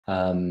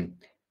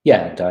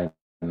Yeah, and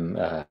I'm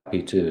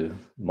happy to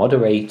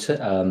moderate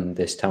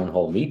this town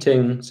hall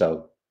meeting.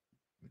 So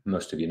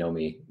most of you know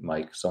me,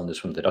 Mike Saunders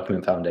from the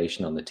Document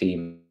Foundation on the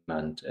team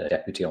and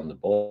deputy on the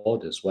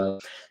board as well.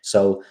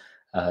 So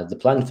the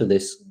plan for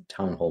this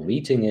town hall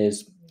meeting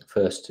is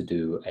first to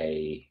do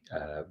a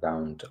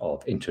round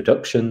of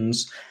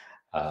introductions.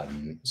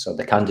 So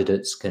the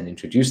candidates can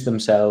introduce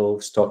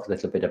themselves, talk a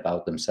little bit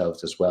about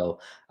themselves as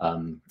well.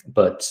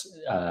 But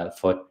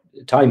for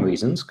time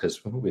reasons,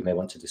 because we may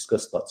want to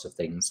discuss lots of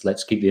things,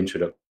 let's keep the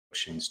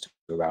introductions to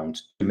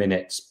around 2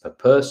 minutes per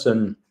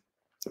person,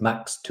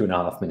 max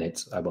 2.5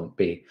 minutes. I won't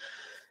be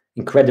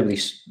incredibly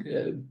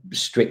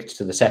strict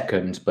to the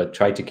second, but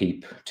try to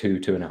keep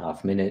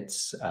 2.5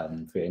 minutes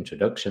for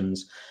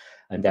introductions.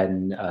 And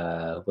then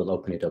we'll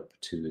open it up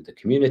to the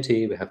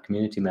community. We have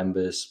community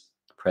members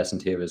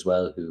present here as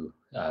well who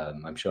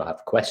I'm sure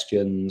have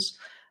questions.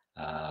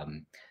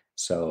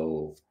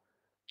 So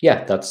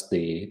yeah, that's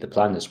the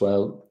plan as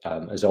well.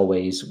 As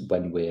always,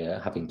 when we're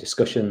having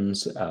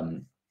discussions,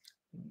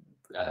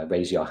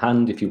 raise your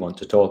hand if you want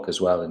to talk as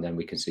well, and then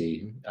we can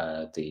see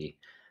the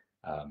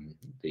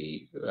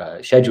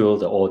schedule,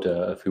 the order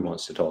of who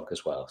wants to talk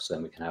as well. So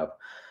then we can have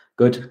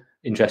good,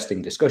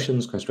 interesting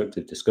discussions,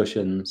 constructive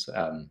discussions,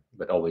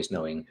 but always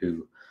knowing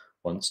who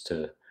wants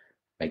to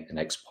make the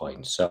next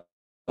point. So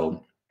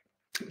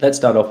let's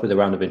start off with a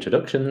round of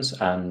introductions,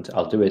 and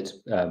I'll do it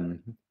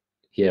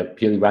here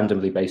purely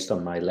randomly based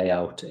on my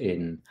layout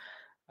in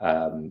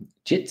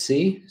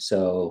Jitsi.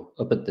 So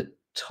up at the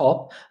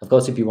top, of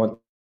course, if you want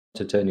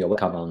to turn your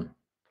webcam on,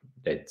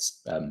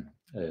 it's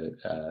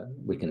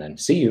we can then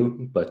see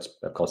you, but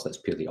of course that's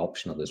purely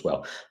optional as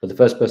well. But the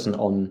first person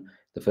on,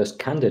 the first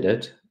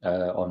candidate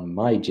on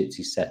my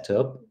Jitsi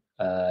setup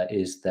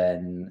is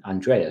then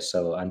Andreas.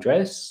 So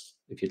Andreas,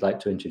 if you'd like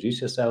to introduce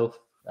yourself,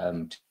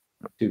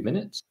 2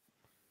 minutes.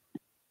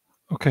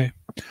 Okay,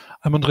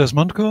 I'm Andreas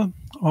Mandke.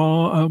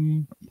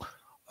 I'm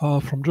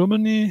from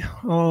Germany,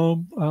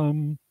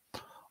 and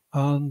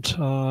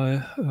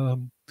I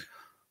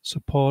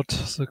support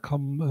the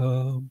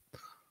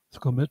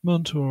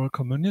commitment to our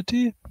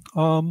community.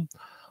 I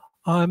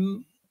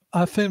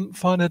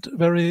find it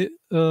very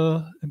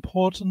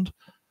important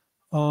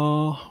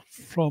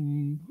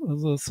from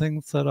the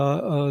things that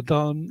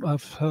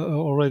I've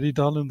already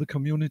done in the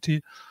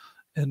community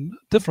in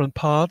different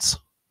parts,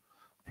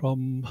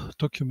 from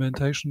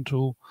documentation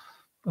to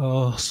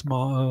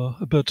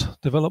a bit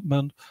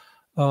development,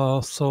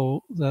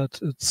 so that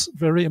it's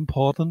very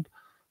important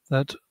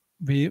that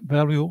we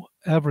value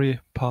every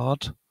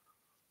part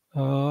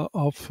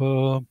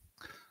of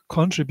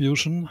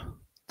contribution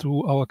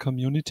to our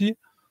community,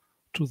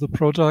 to the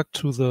product,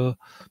 to the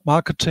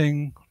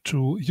marketing,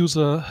 to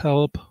user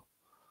help,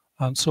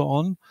 and so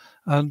on.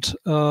 And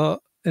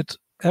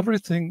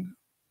everything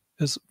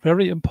is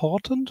very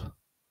important.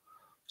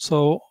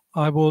 So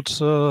I would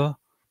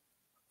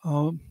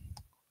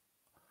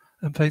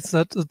emphasize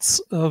that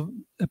it's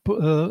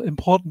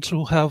important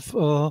to have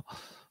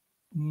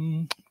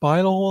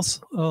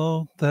bylaws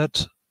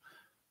that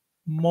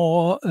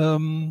more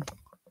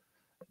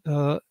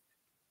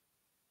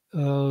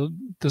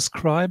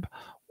describe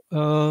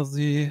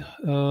the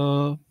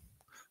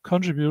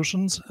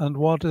contributions and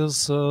what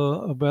is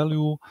a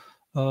value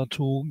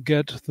to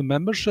get the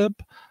membership.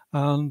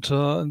 And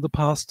in the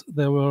past,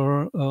 there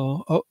were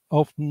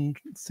often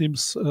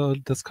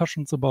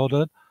discussions about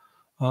it.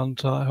 And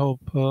I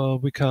hope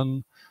we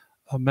can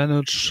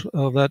manage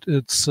that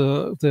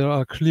there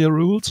are clear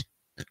rules.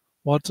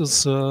 What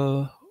is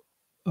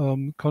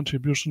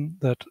contribution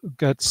that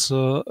gets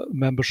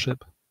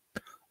membership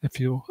if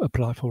you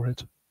apply for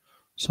it?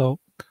 So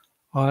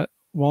I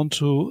want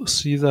to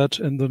see that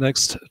in the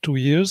next 2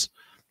 years,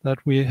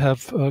 that we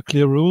have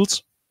clear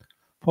rules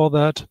for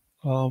that.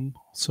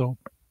 So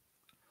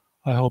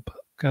I hope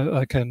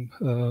I can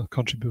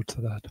contribute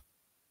to that.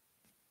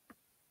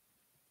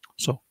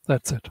 So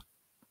that's it.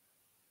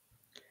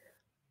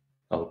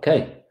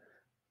 Okay.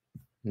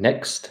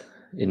 Next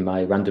in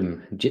my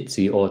random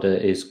Jitsi order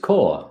is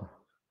Cor.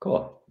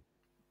 Cor.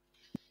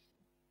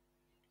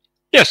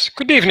 Yes,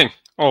 good evening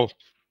all,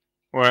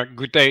 or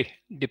good day,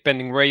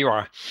 depending where you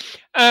are.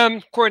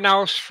 Cor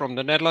Naus from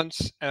the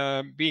Netherlands,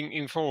 being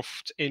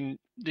involved in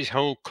this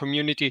whole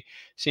community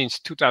since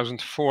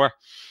 2004,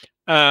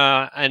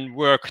 and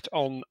worked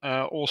on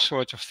all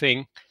sorts of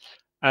things,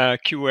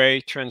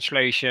 QA,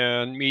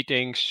 translation,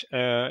 meetings,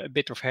 a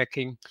bit of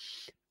hacking,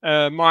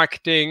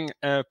 marketing,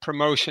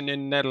 promotion in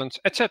the Netherlands,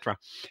 etc.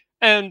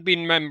 And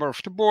been member of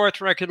the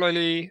board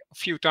regularly, a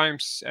few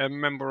times a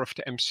member of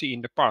the MC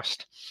in the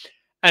past.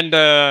 And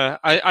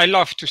I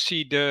love to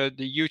see the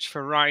huge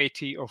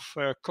variety of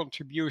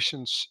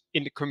contributions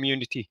in the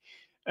community,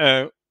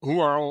 who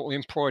are all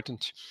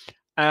important.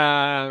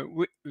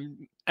 And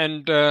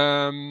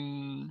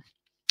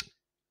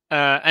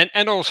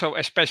also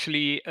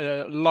especially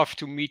love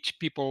to meet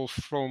people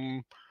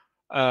from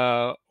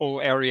all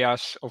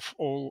areas of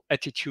all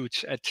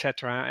attitudes,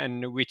 etc.,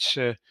 and which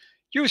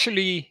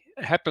usually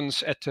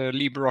happens at the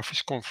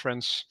LibreOffice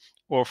conference,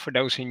 or for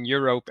those in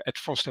Europe at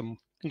FOSDEM.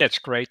 And that's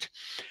great.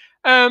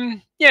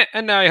 Yeah,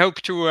 and I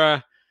hope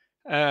to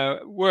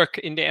work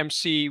in the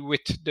MC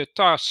with the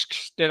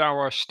tasks that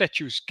our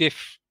statues give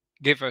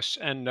us,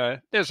 and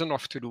there's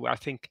enough to do, I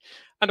think.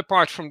 And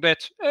apart from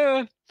that,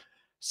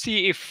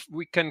 see if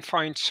we can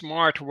find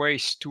smart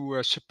ways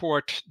to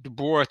support the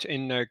board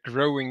in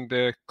growing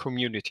the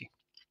community.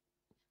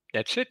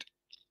 That's it.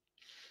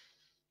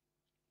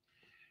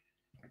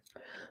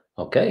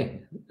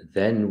 Okay,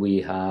 then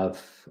we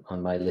have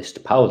on my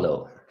list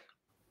Paolo.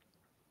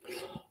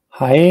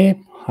 Hi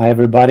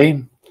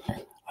everybody.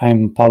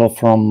 I'm Paolo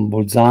from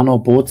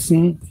Bolzano,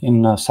 Bozen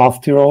in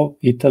South Tyrol,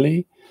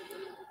 Italy.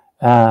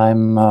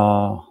 I'm,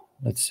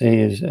 let's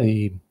say,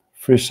 a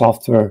free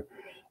software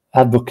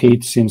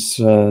advocate since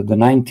the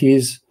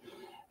 90s.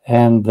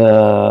 And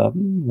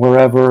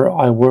wherever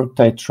I worked,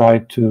 I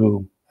tried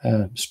to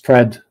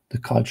spread the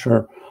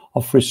culture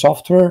of free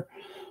software.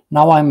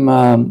 Now I'm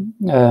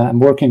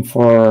working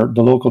for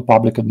the local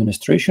public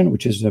administration,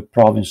 which is the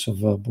province of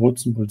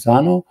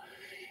Bolzano.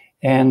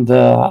 And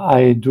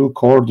I do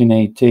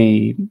coordinate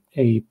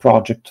a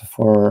project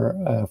for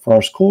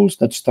our schools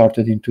that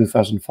started in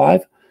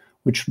 2005,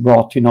 which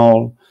brought in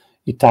all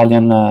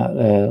Italian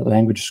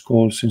language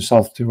schools in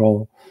South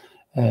Tyrol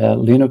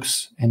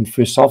Linux and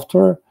free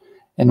software,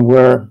 and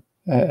where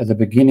at the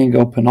beginning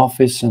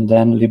OpenOffice and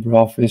then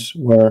LibreOffice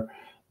were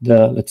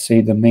the, let's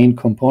say, the main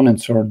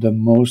components or the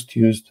most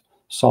used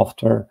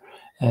software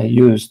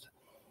used.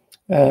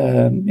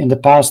 In the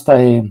past,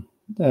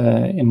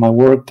 in my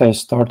work, I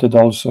started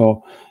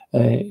also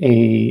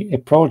a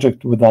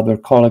project with other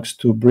colleagues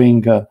to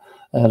bring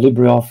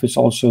LibreOffice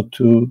also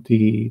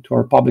to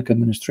our public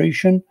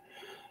administration,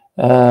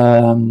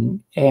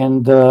 and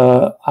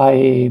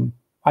I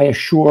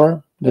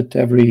assure that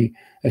every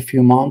a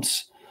few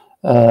months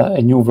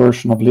a new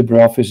version of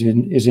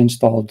LibreOffice is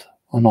installed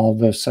on all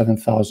the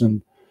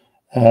 7,000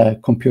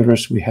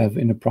 computers we have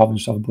in the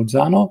province of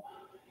Bolzano.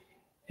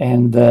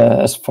 And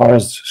as far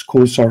as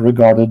schools are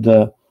regarded,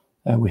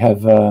 we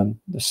have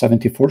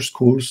 74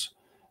 schools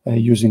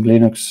using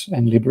Linux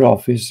and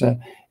LibreOffice,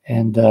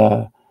 and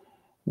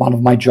one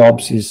of my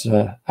jobs is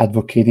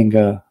advocating,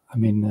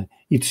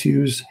 its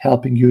use,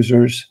 helping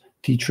users,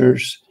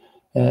 teachers,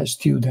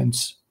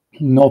 students,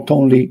 not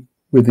only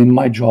within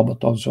my job,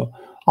 but also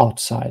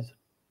outside.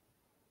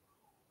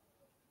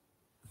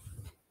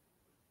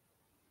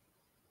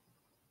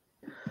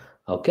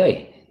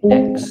 Okay,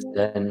 next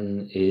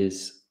then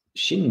is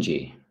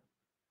Shinji.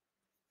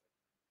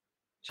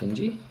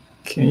 Shinji?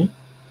 Okay.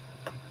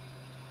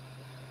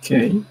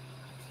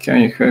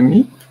 Can you hear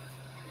me?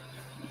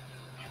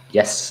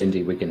 Yes,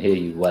 Shinji, we can hear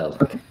you well.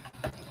 Okay.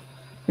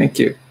 Thank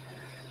you.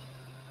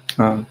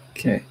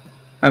 Okay.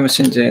 I'm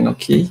Shinji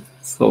Enoki.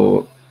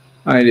 So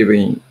I live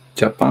in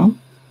Japan.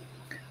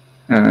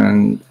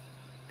 And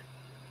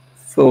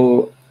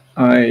so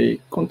I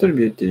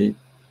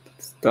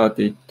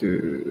started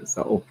to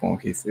the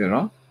OpenOffice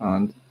era,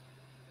 and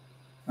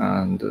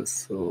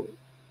so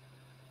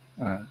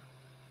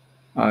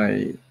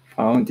I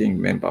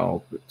founding member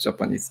of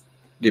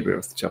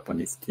LibreOffice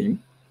Japanese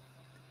team.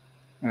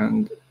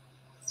 And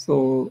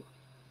so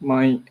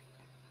my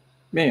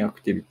main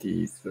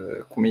activity is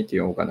community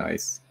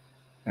organize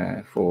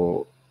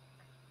for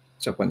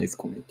Japanese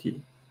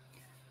community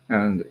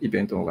and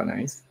event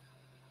organize,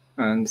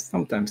 and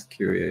sometimes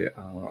QA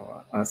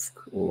ask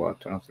or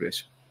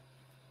translation.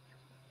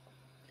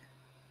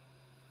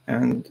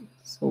 And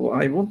so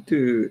I want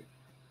to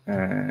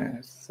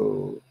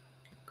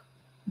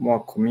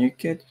more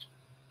communicate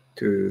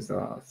to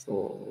the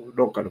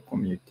local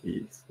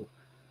community. So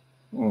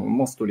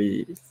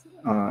mostly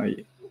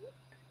I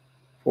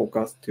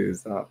focus to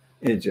the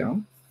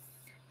Asian,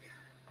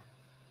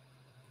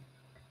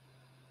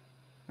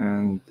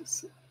 and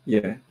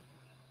yeah.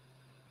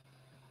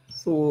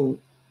 So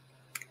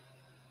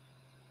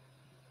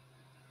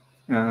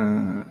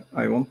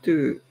I want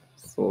to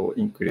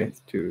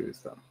increase to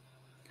the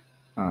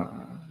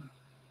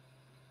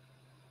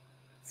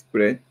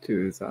spread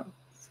to the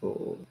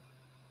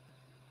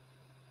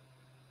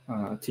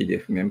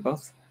TDF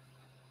members.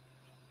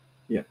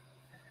 Yeah.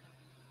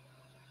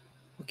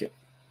 Okay.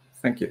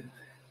 Thank you.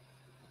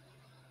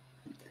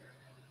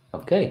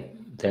 Okay,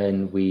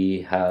 then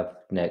we have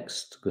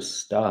next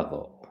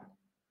Gustavo.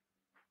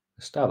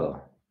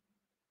 Gustavo.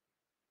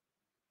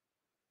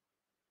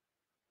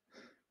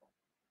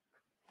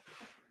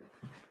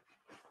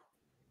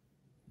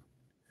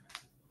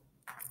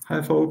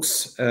 Hi,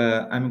 folks.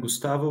 I'm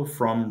Gustavo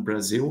from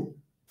Brazil.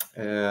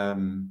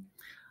 I'm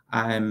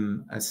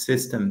a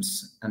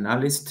systems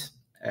analyst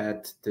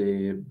at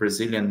the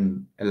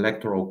Brazilian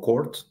Electoral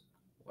Court,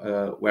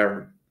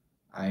 where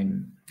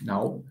I'm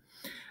now.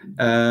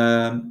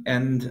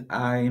 And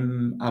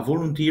I'm a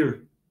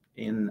volunteer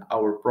in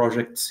our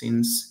project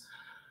since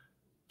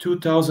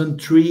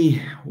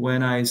 2003,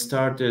 when I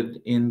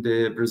started in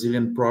the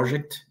Brazilian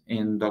project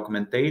in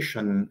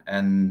documentation,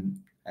 and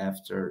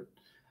after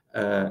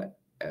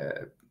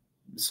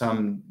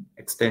some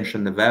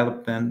extension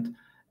development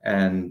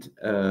and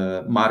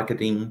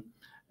marketing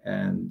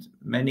and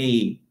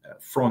many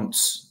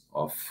fronts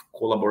of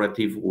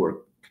collaborative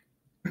work.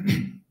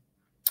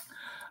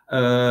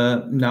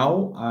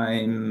 Now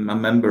I'm a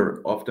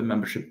member of the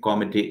membership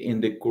committee in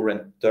the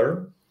current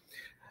term.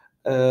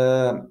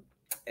 I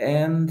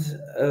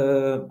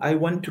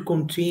want to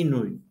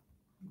continue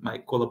my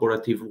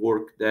collaborative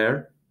work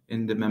there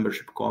in the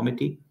membership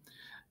committee,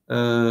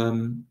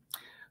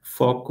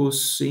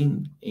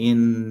 focusing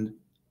in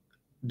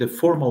the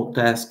formal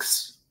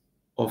tasks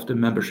of the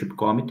membership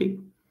committee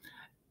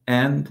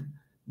and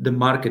the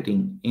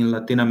marketing in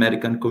Latin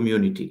American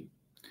community.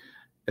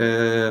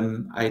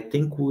 I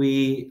think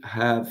we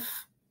have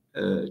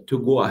to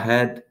go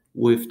ahead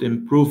with the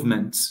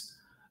improvements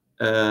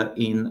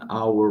in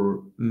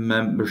our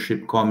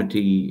membership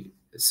committee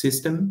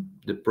system,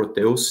 the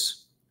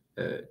Proteus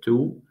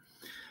tool.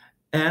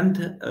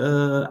 And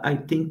I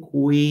think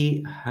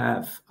we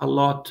have a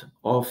lot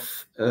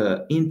of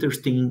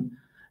interesting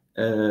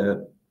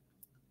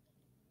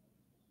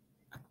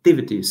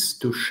activities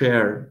to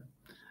share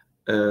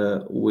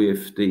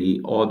with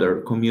the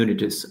other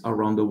communities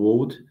around the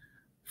world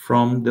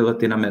from the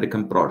Latin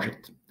American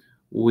project.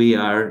 We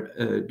are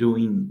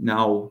doing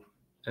now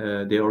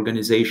the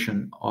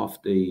organization of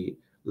the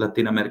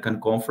Latin American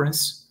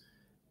Conference.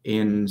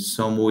 In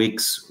some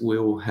weeks,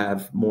 we'll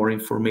have more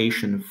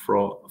information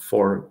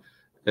for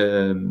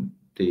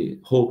the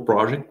whole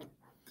project.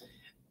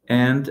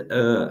 And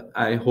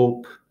I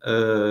hope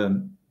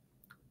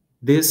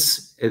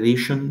this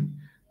edition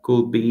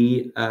could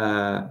be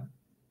an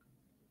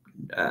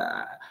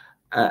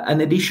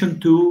addition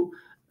to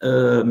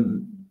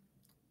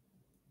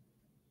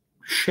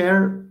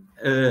share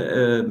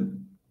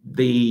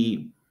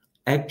the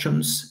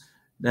actions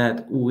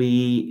that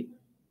we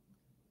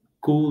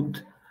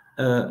could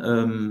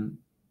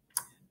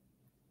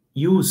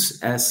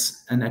use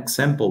as an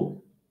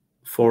example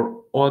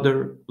for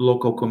other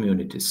local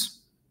communities.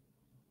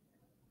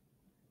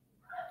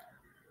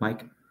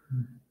 Mike?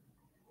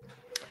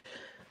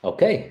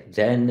 Okay,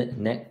 then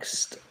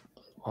next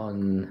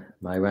on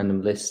my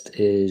random list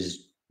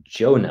is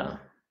Jonah.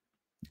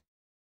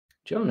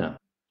 Jonah.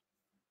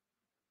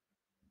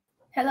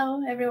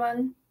 Hello,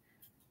 everyone.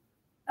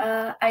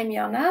 I'm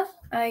Yona.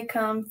 I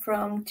come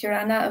from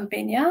Tirana,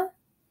 Albania,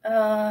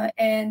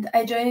 and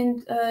I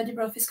joined the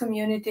LibreOffice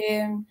community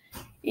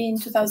in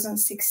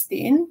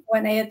 2016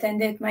 when I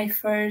attended my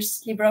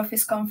first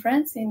LibreOffice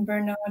conference in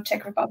Brno,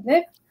 Czech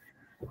Republic.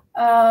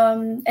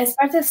 As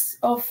part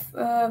of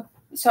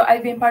so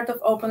I've been part of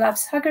Open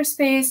Labs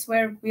Hackerspace,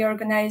 where we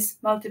organize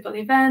multiple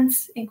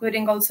events,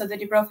 including also the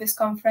LibreOffice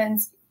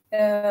conference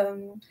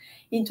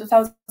in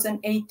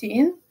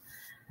 2018.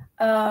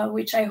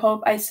 Which I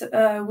hope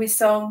we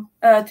saw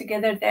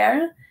together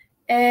there.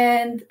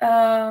 And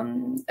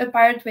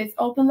apart with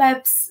Open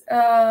Labs,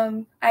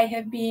 I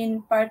have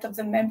been part of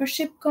the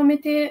membership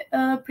committee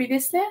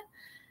previously,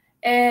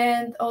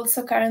 and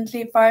also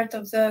currently part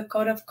of the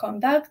Code of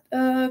Conduct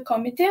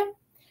committee,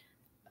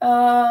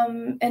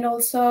 and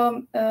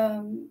also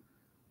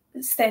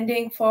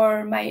standing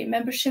for my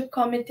membership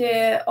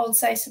committee.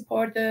 Also, I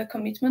support the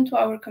commitment to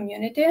our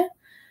community.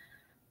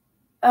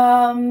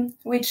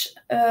 Which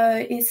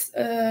is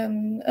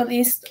a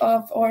list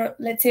of, or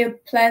let's say a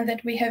plan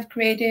that we have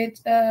created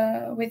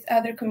with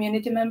other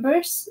community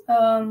members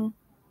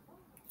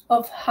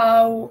of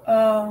how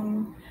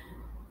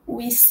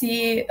we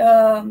see,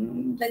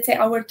 let's say,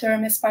 our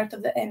term as part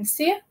of the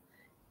MC.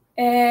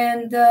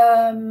 And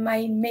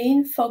my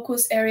main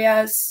focus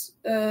areas,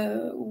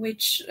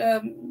 which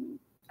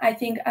I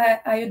think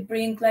I would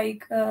bring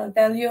like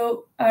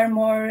value, are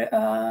more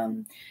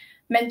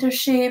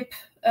mentorship,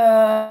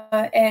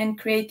 and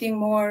creating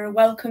more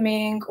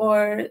welcoming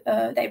or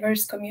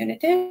diverse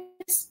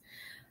communities,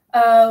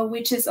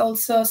 which is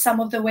also some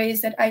of the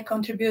ways that I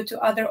contribute to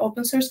other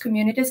open source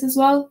communities as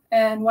well.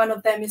 And one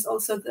of them is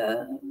also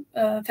the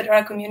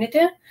Fedora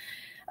community.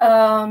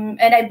 And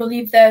I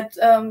believe that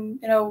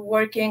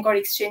working or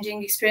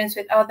exchanging experience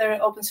with other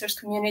open source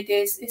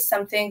communities is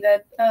something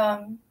that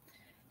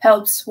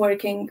helps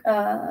working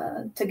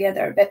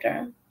together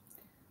better.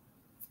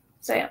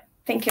 So yeah,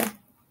 thank you.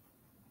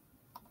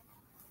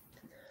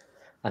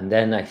 And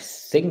then I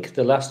think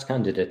the last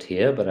candidate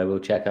here, but I will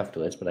check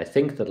afterwards, but I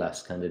think the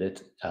last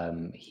candidate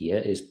here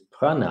is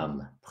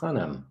Pranam.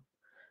 Pranam.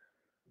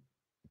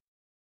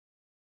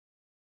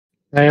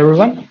 Hi,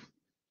 everyone.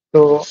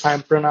 So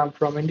I'm Pranam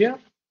from India.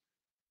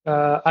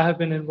 I have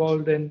been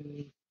involved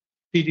in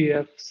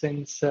TDF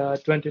since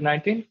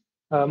 2019,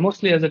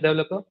 mostly as a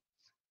developer.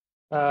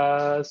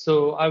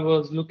 So I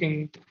was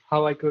looking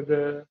how I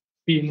could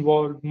be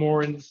involved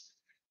more in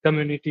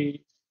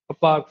community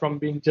apart from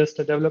being just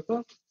a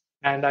developer.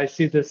 And I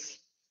see this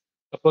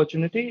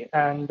opportunity,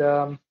 and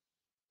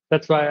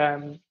that's why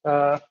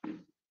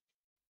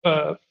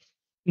I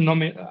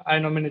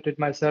nominated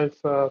myself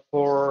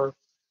for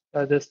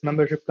this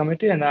membership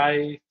committee, and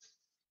I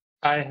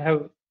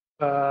have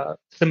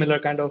similar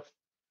kind of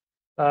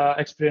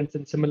experience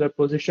in similar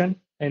position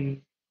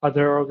in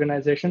other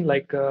organization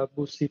like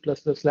Boost C++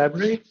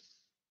 library.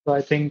 So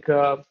I think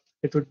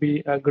it would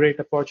be a great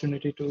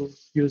opportunity to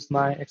use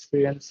my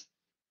experience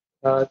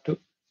to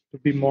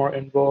be more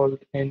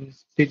involved in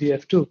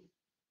TDF too.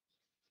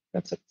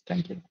 That's it.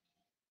 Thank you.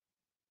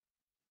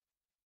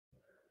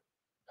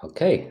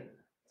 Okay,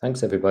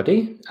 thanks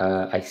everybody.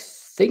 I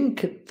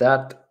think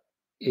that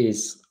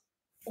is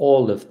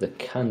all of the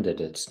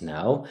candidates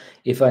now.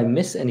 If I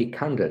miss any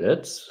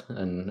candidates,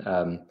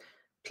 and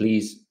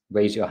please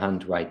raise your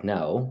hand right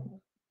now,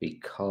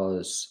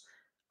 because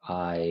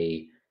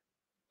I'm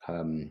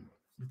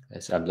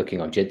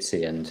looking on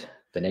Jitsi and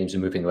the names are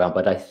moving around,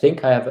 but I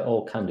think I have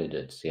all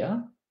candidates, yeah?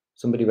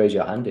 Somebody raise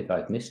your hand if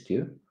I've missed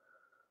you.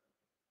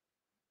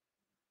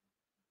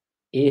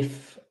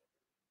 If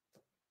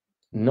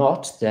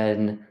not,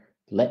 then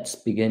let's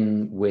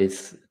begin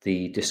with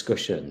the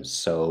discussions.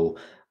 So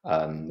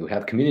we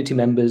have community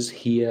members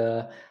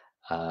here.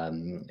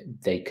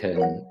 They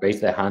can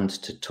raise their hand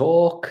to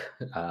talk.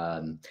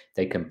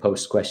 They can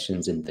post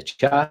questions in the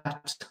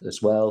chat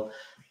as well.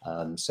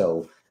 And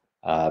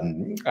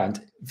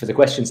for the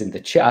questions in the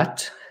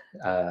chat,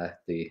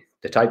 the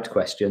typed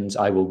questions,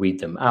 I will read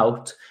them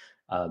out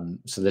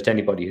so that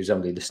anybody who's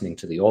only listening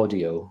to the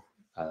audio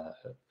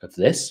of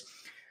this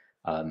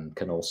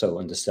can also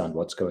understand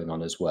what's going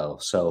on as well.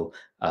 So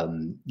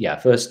yeah,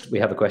 first we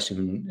have a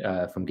question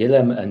from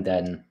Guillem, and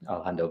then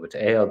I'll hand over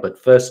to Eyal.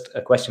 But first,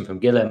 a question from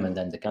Guillem, and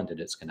then the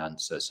candidates can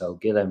answer. So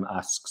Guillem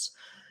asks,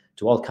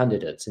 to all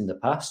candidates, in the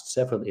past,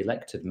 several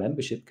elected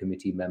membership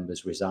committee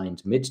members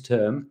resigned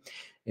mid-term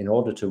in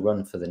order to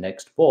run for the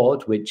next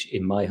board, which,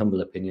 in my humble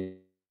opinion,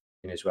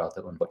 is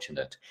rather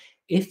unfortunate.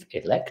 If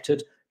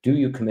elected, do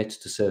you commit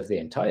to serve the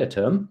entire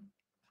term?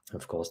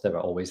 Of course, there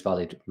are always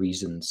valid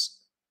reasons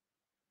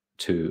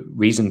to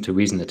reason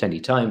at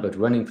any time, but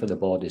running for the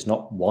board is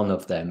not one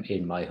of them,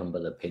 in my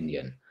humble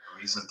opinion.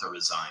 Reason to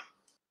resign.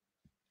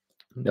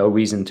 No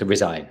reason to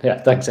resign. Yeah,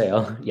 thanks,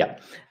 Eyal. Yeah.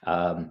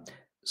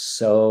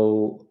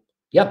 So,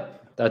 yeah,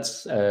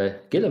 that's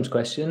Guillem's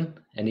question.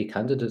 Any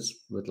candidates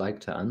would like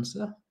to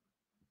answer?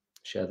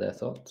 Share their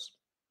thoughts?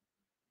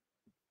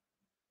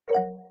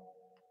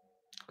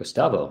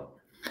 Gustavo.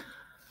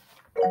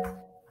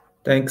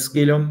 Thanks,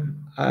 Guillem.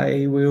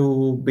 I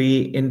will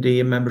be in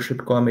the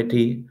membership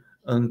committee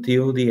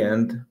until the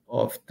end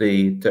of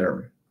the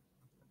term.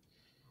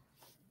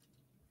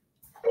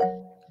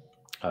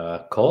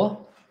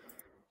 Cole?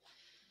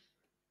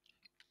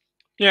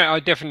 Yeah, I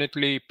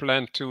definitely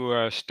plan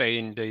to stay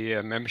in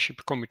the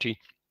membership committee.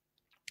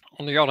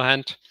 On the other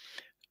hand,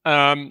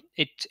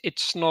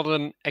 it's not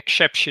an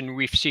exception.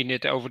 We've seen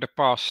it over the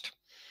past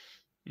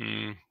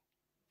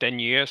 10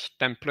 years,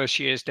 10 plus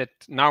years, that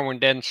now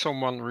and then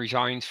someone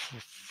resigns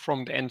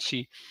from the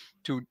NC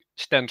to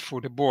stand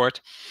for the board.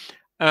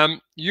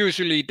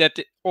 Usually that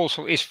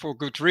also is for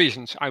good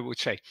reasons, I would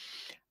say.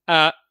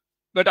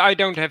 But I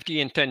don't have the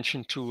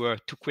intention to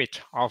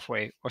quit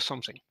halfway or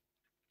something.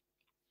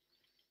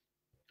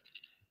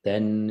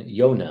 Then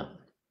Yona.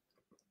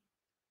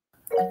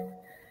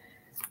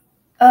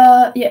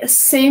 Yes,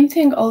 same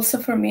thing also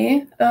for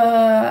me.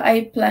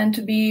 I plan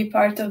to be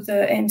part of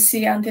the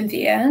MC until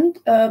the end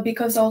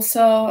because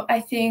also I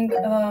think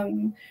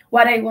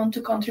what I want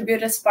to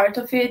contribute as part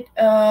of it,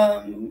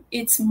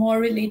 it's more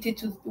related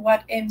to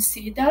what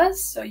MC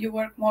does. So you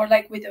work more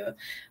like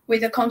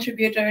with the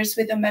contributors,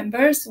 with the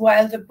members,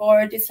 while the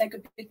board is like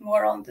a bit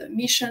more on the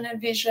mission and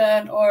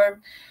vision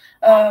or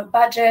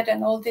budget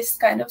and all these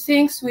kind of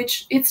things,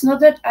 which it's not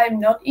that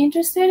I'm not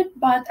interested,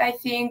 but I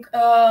think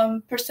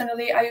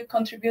personally I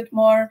contribute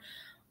more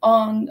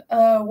on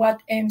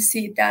what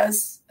MC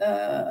does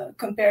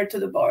compared to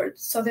the board.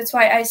 So that's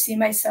why I see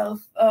myself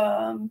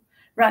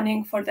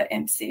running for the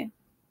MC.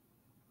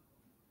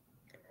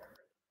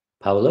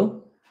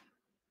 Paolo?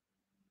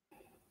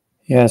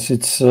 Yes,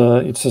 it's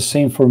the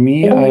same for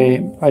me.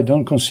 I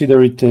don't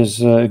consider it as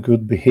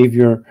good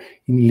behavior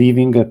in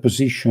leaving a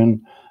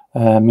position.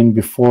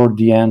 Before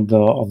the end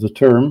of the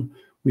term,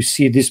 we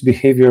see this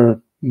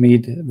behavior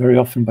made very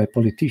often by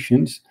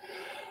politicians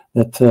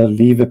that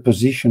leave a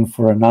position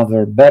for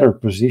another better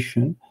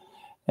position.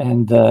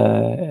 And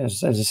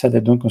as I said,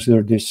 I don't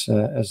consider this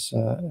as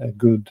a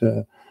good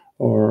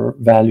or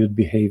valued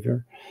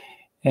behavior.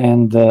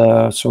 And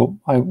so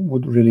I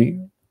would really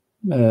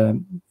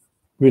love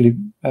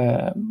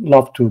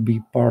to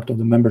be part of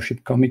the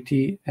membership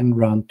committee and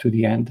run to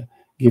the end,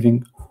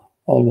 giving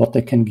all what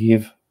I can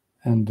give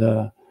and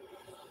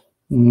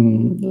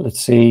let's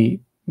say,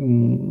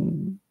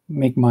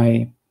 make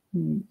my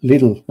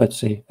little, let's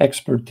say,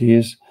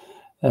 expertise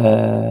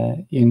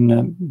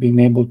in being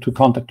able to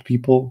contact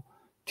people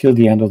till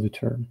the end of the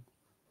term.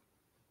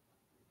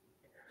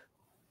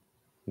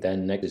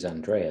 Then next is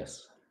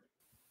Andreas.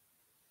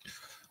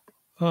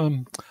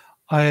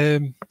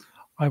 I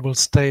will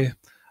stay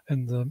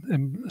in the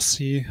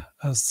MC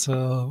as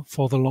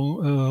for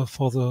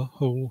the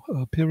whole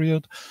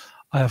period.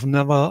 I have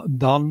never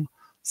done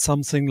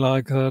something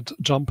like that,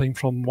 jumping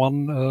from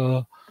one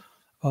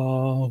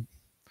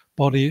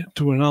body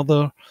to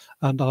another,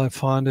 and I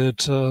find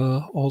it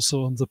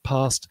also in the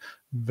past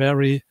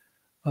very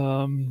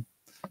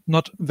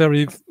not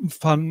very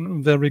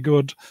fun, very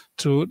good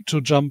to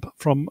jump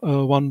from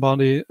one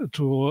body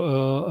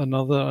to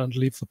another and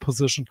leave the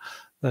position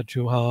that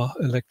you are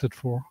elected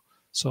for.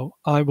 So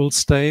I will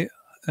stay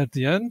at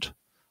the end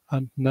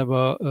and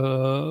never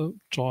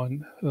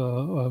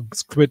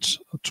quit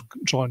to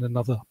join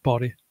another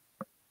body.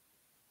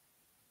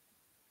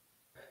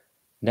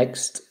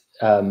 Next,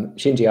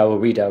 Shinji, I will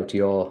read out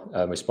your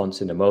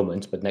response in a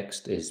moment, but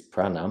next is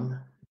Pranam.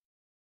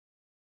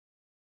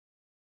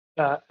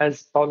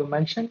 As Paulo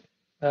mentioned,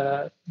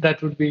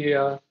 that would be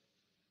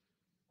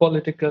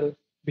political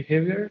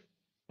behavior,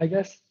 I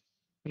guess.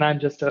 And I'm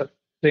just a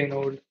plain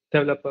old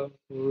developer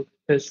who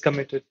is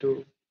committed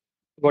to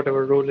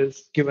whatever role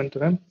is given to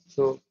him.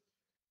 So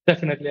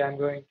definitely I'm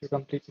going to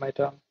complete my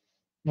term.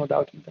 No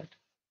doubt in that.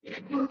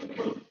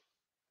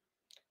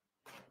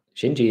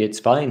 Shinji, it's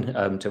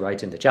fine to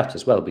write in the chat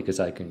as well, because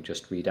I can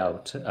just read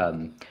out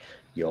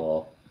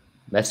your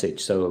message.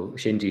 So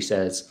Shinji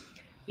says,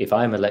 if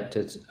I'm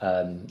elected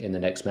in the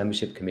next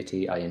membership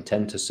committee, I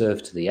intend to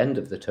serve to the end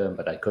of the term,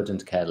 but I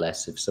couldn't care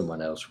less if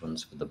someone else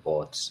runs for the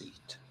board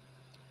seat.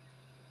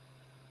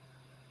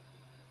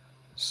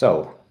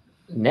 So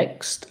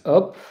next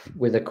up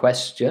with a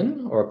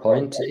question or a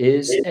point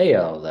is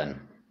Eyal then.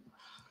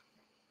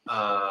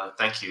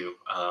 Thank you,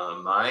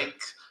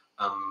 Mike.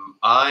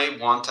 I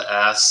want to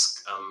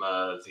ask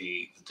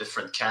the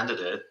different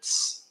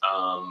candidates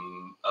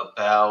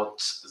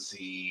about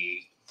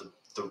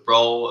the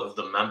role of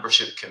the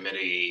membership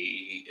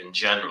committee in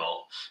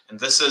general, and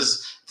this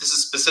is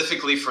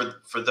specifically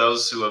for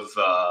those who have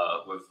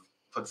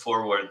put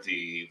forward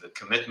the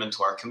commitment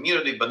to our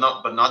community, but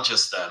not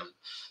just them.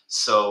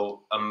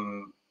 So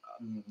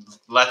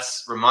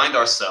let's remind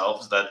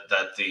ourselves that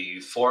the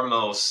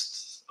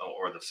foremost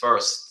or the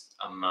first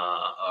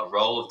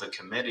role of the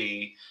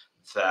committee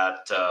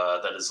that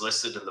is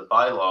listed in the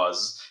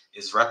bylaws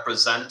is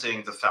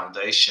representing the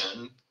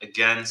foundation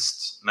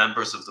against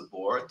members of the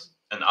board.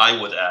 And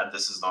I would add,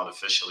 this is not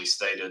officially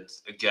stated,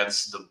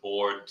 against the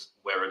board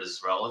where it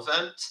is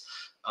relevant.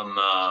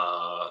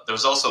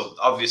 There's also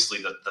obviously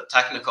the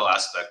technical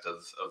aspect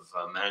of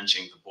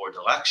managing the board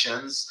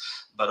elections,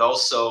 but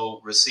also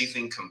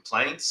receiving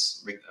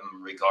complaints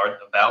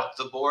about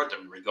the board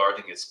and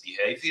regarding its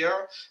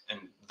behavior.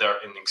 And there,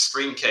 in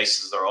extreme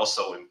cases, there are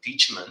also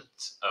impeachment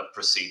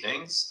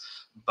proceedings.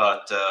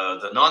 But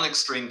the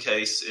non-extreme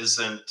case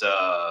isn't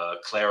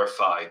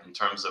clarified in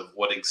terms of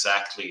what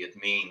exactly it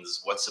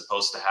means, what's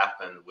supposed to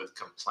happen with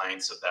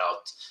complaints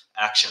about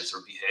actions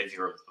or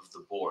behavior of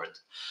the board.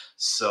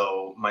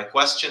 So my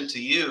question to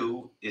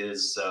you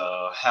is,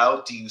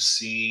 how do you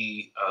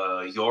see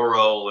your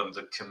role and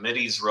the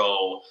committee's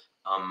role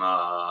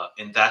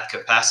in that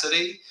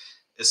capacity,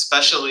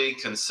 especially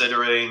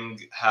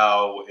considering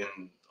how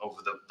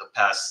over the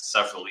past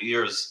several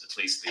years, at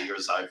least the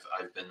years I've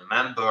been a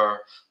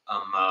member,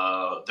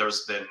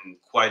 there's been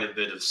quite a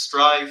bit of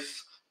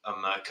strife,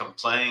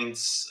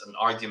 complaints and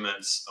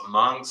arguments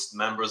amongst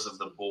members of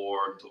the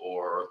board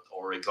or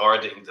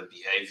regarding the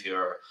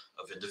behavior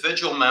of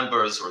individual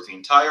members or the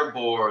entire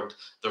board.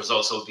 There's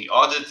also the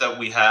audit that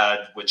we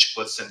had, which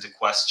puts into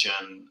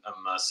question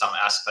some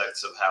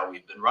aspects of how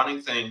we've been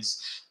running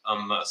things.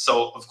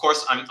 So, of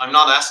course, I'm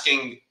not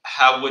asking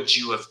how would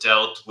you have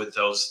dealt with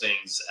those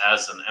things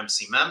as an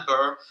MC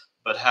member,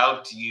 but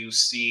how do you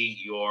see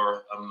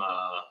your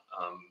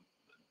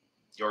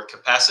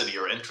capacity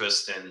or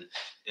interest in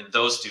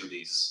those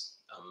duties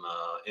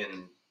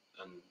in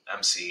an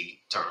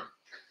MC term?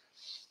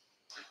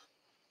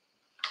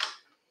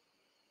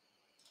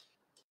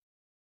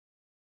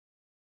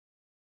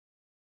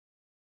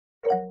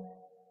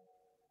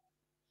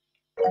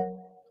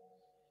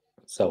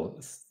 So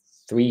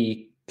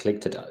 3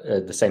 clicked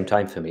at the same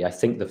time for me. I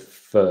think the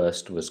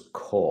first was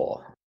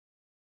core.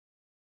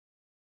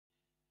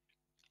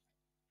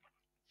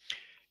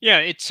 Yeah,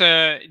 it's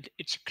a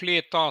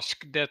clear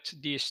task that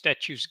the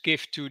statutes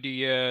give to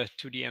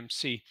the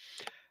MC.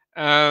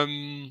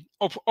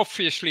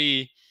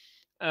 Obviously,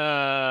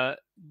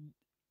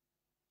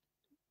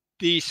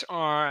 these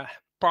are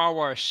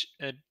powers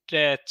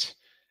that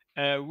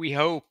we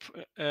hope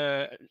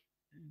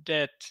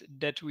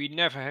that we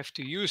never have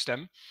to use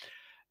them.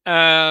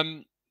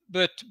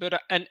 But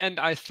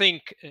I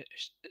think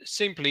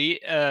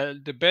simply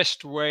the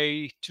best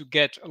way to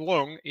get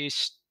along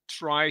is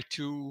try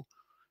to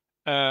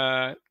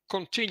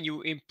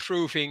continue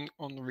improving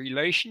on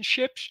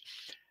relationships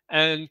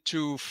and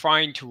to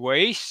find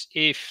ways,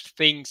 if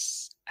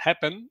things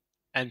happen,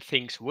 and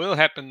things will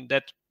happen,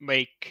 that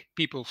make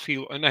people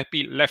feel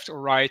unhappy left or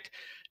right,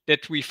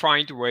 that we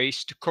find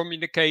ways to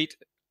communicate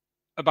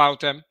about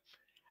them.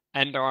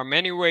 And there are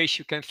many ways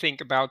you can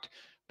think about,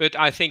 but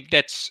I think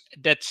that's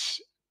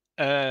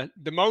the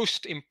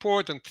most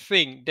important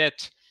thing,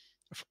 that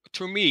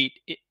to me,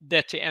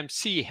 that the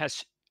MC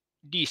has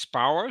these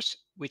powers,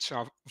 which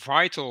are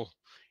vital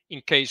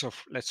in case of,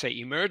 let's say,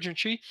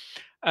 emergency.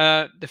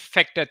 The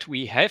fact that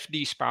we have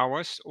these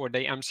powers, or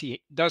the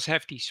MC does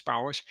have these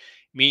powers,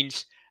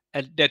 means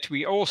that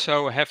we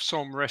also have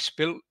some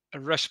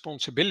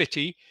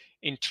responsibility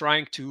in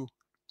trying to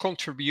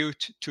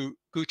contribute to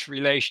good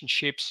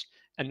relationships,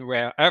 and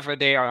wherever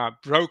they are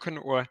broken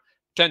or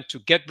tend to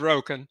get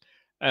broken,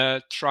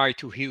 try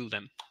to heal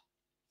them.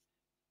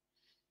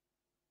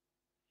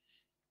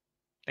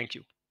 Thank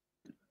you.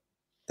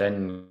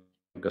 Then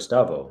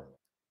Gustavo.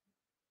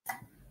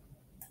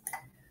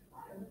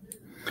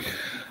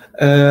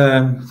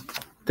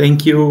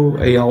 Thank you,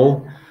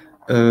 Eyal.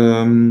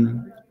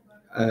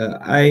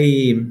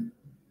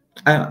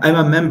 I'm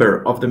a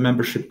member of the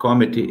membership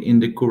committee in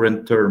the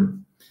current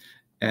term,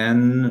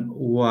 and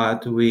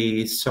what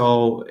we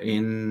saw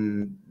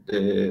in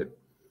the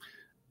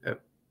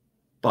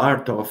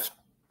part of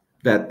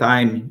that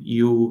time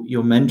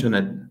you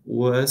mentioned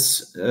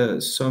was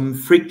some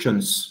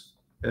frictions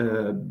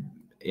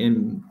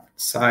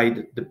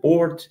inside the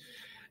board,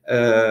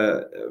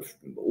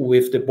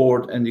 with the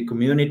board and the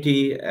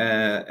community,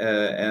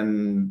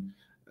 and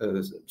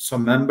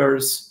some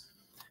members.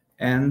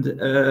 And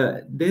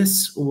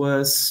this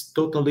was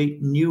totally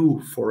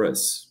new for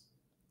us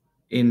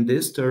in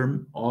this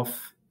term of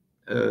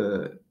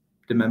the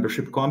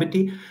membership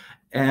committee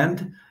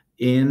and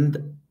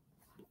in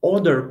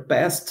other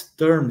past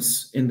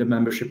terms in the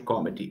membership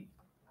committee.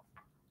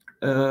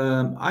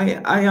 I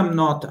am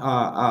not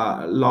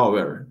a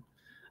lawyer,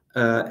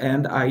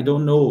 and I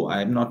don't know,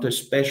 I'm not a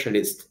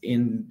specialist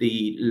in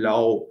the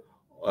law,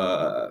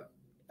 the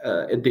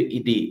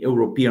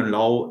European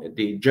law,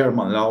 the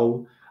German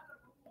law.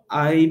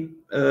 I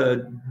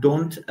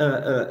don't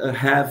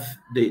have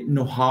the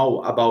know-how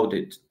about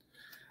it.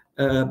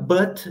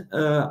 But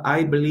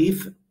I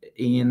believe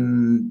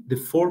in the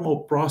formal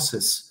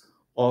process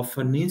of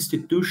an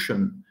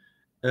institution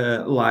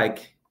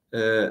like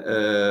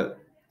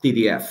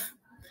TDF.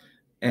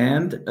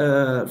 And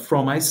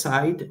from my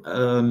side,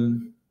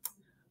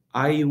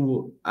 I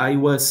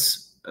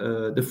was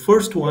the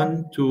first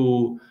one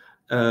to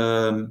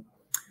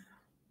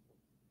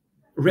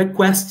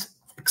request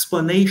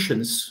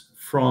explanations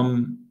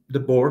from the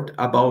board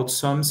about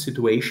some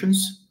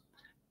situations.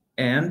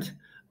 And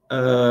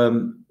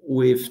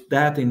with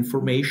that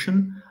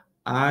information,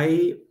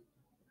 I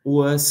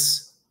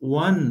was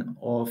one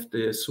of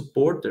the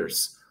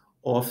supporters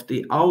of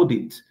the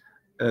audit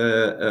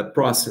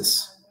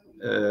process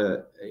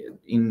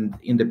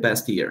in the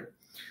past year.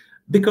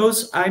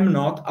 Because I'm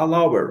not a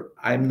lawyer,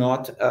 I'm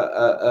not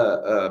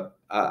a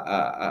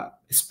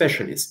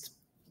specialist.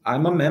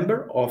 I'm a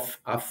member of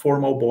a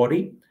formal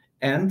body,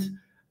 and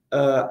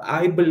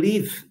I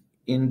believe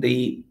in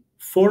the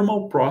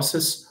formal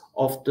process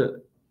of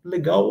the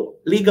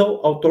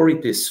legal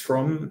authorities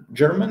from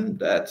German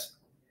that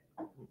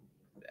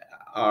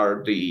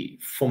are the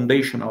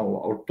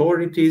foundational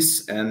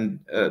authorities and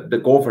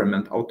the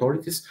government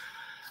authorities.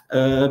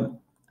 And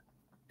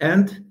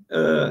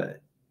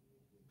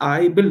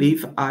I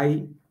believe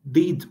I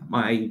did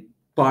my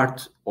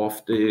part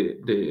of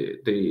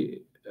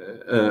the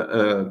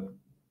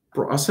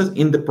process,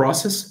 in the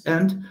process,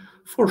 and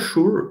for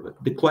sure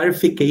the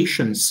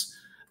clarifications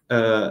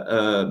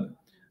to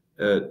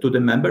the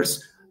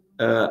members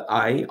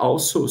I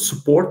also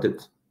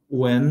supported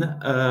when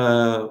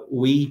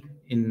we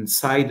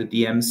inside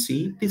the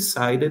MC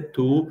decided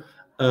to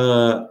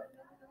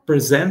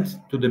present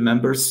to the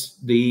members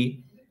the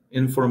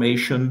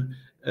information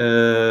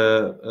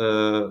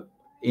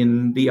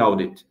in the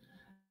audit.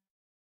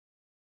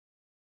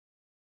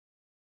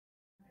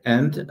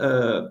 And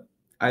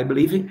I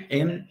believe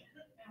in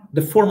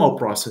the formal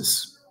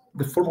process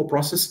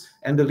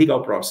and the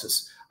legal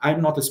process.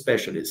 I'm not a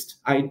specialist.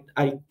 I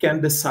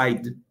can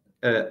decide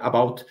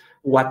about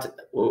what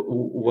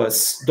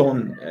was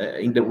done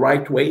in the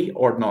right way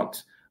or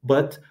not.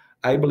 But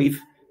I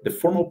believe the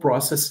formal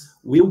process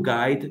will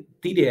guide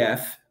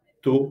TDF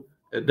to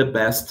the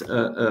best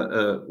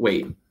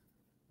way.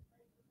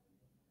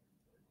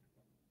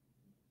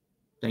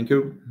 Thank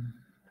you.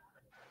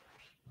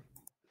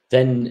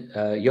 Then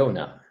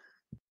Yona.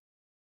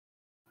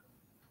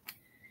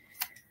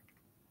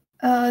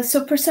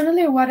 So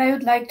personally, what I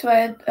would like to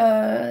add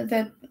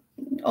that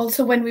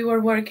also when we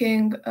were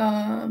working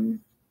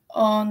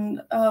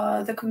on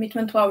the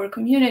commitment to our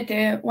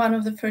community, one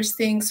of the first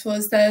things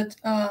was that,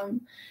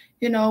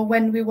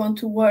 when we want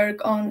to work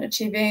on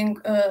achieving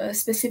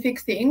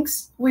specific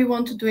things, we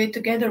want to do it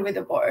together with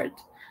the board.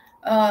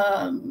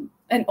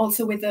 And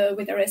also with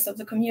the rest of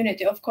the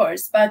community, of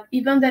course. But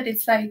even that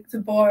it's like the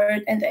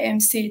board and the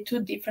MC,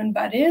 two different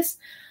bodies,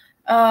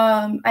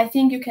 I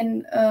think you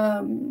can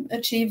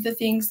achieve the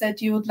things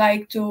that you would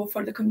like to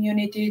for the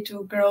community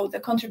to grow the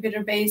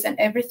contributor base and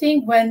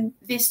everything when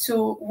these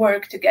two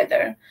work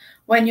together,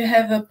 when you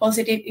have a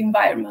positive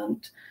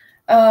environment.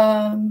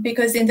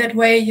 Because in that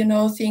way,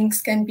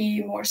 things can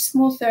be more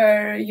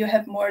smoother, you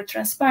have more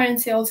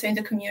transparency also in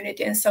the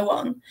community and so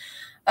on.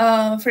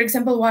 For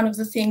example, one of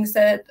the things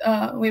that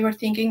we were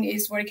thinking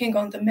is working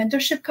on the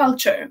mentorship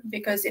culture,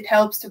 because it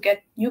helps to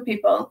get new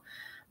people.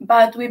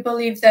 But we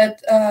believe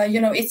that,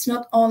 it's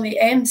not only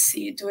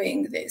MC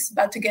doing this,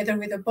 but together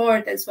with the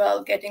board as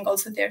well, getting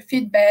also their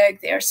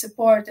feedback, their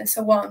support, and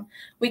so on,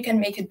 we can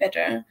make it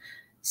better.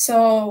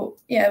 So,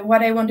 yeah,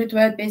 what I wanted to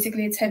add,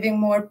 basically, it's having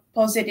more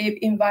positive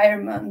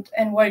environment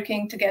and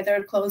working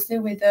together closely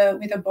with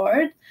the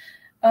board.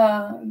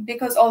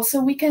 Because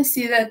also we can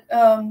see that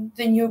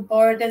the new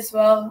board as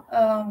well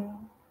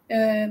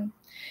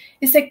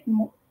is like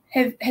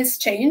has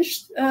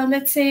changed,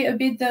 let's say, a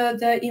bit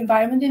the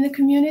environment in the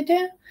community.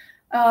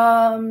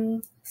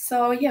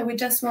 So yeah, we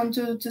just want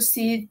to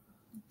see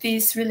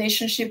this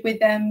relationship with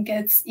them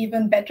gets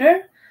even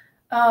better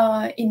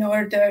in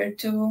order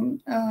to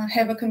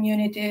have a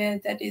community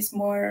that is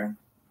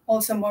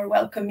also more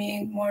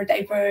welcoming, more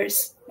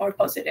diverse, more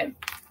positive.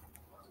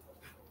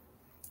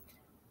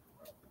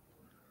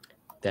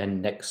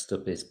 Then next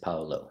up is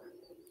Paolo.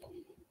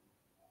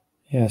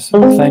 Yes,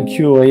 thank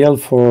you, Eyal,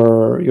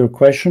 for your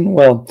question.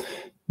 Well,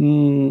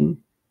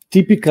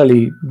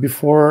 typically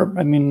before,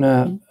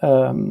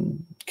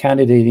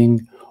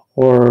 candidating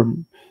or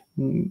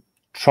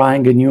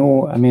trying a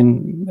new,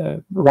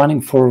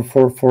 running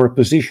for a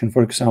position,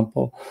 for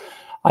example,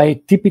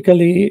 I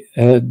typically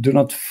do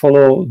not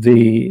follow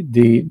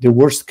the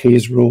worst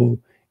case rule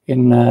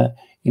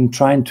in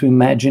trying to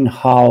imagine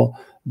how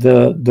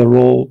the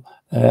role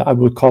I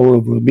will cover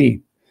will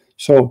be.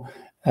 So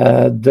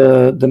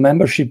the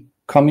membership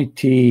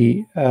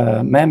committee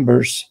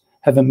members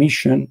have a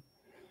mission,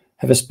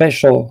 have a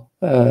special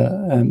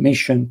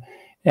mission,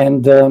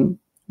 and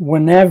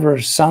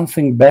whenever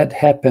something bad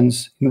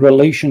happens in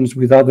relations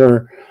with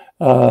other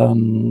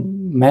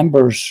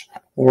members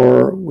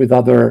or with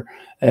other,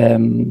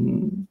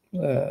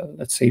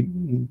 let's say,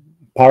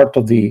 part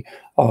of the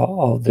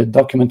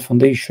document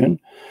foundation,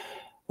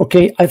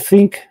 okay, I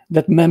think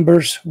that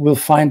members will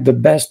find the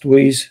best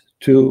ways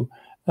to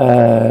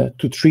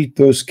treat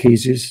those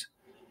cases.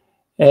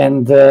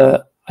 And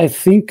I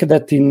think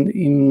that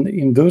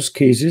in those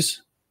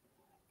cases,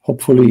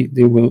 hopefully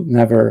they will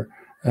never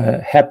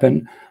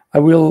happen, I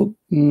will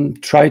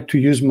try to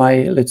use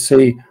my, let's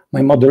say,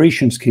 my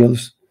moderation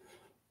skills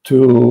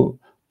to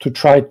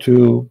try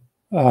to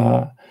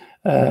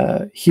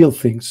heal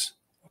things.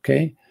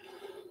 Okay,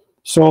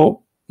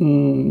 so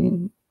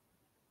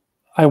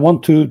I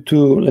want to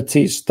let's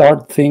say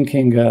start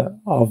thinking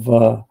of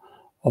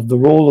the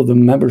role of the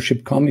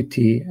membership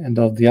committee and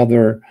of the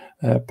other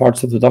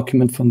parts of the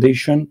document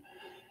foundation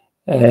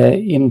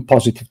in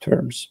positive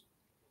terms.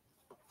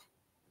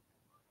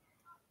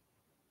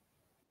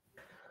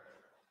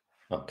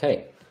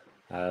 Okay.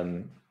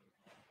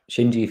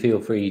 Shinji, feel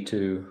free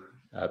to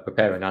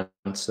prepare an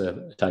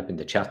answer, type in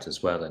the chat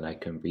as well, and I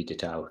can read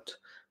it out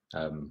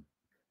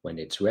when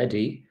it's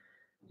ready.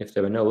 If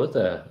there are no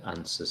other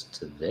answers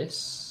to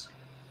this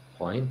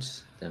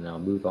point, then I'll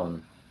move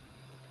on.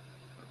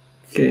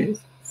 Okay,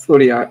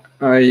 sorry, I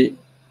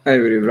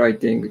will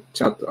writing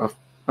chat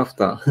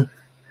after.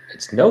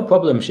 It's no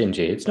problem,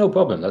 Shinji. It's no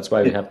problem. That's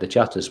why we have the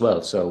chat as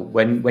well. So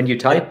when you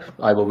type,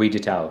 I will read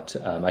it out.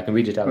 I can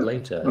read it out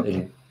later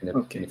in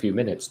a few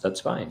minutes. That's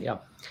fine. Yeah.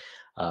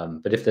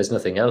 But if there's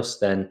nothing else,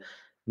 then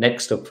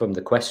next up from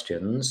the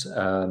questions,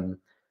 the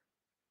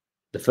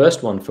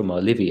first one from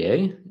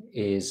Olivier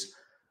is,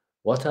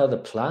 what are the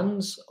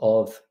plans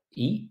of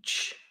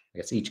each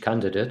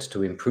candidate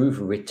to improve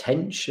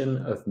retention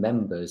of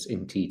members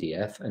in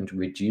TDF and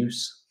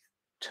reduce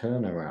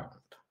turnaround?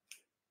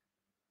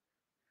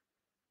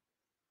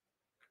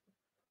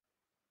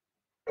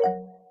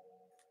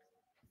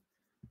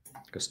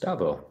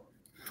 Gustavo.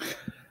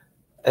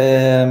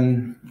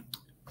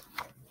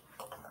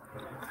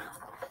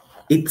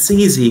 It's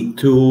easy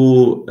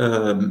to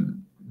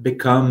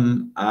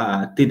become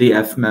a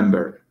TDF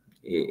member.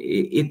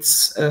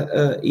 It's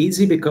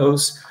easy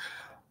because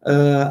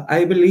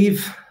I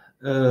believe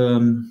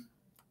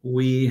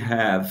we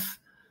have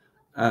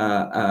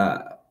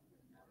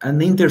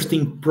an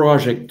interesting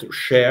project to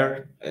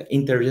share,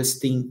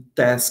 interesting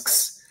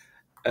tasks.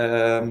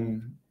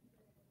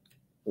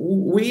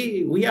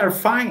 We are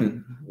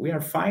fine. We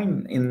are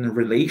fine in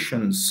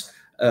relations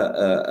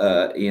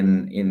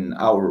in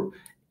our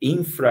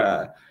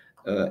infra.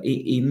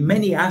 In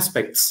many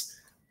aspects,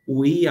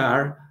 we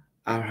are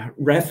a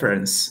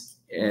reference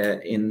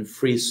in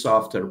free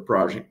software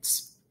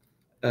projects.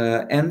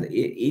 And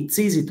it's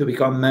easy to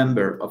become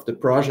member of the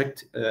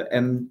project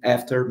and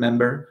after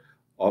member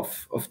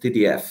of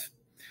TDF.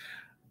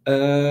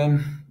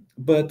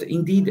 But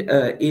indeed,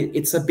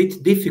 it's a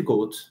bit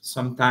difficult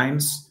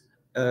sometimes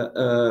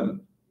in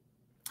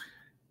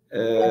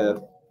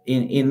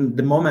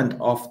the moment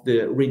of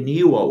the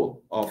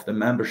renewal of the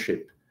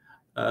membership.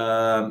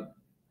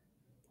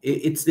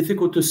 It's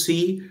difficult to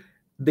see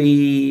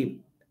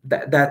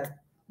that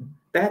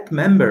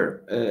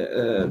member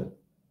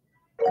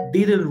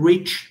didn't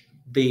reach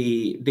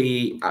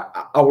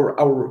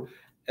our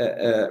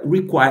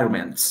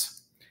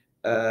requirements.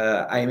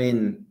 I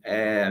mean,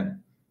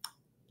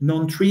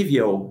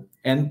 non-trivial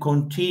and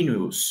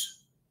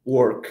continuous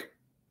work,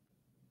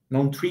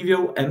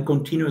 non-trivial and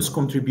continuous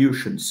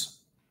contributions.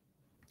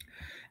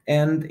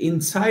 And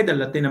inside the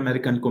Latin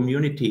American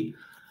community,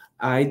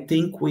 I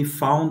think we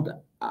found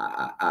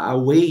a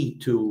way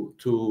to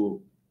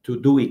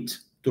do it,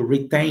 to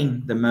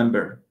retain the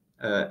member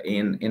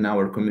in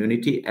our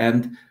community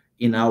and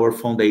in our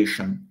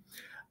foundation.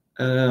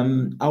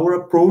 Our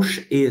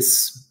approach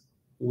is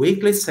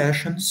weekly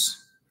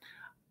sessions,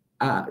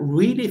 a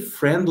really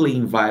friendly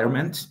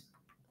environment,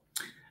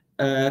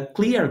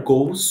 clear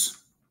goals,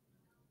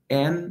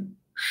 and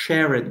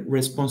shared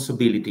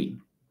responsibility.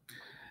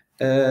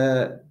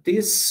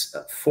 These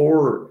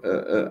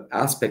four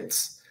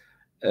aspects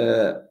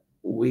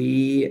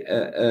we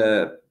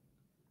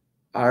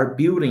are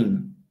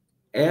building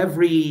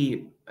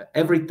every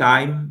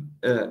time,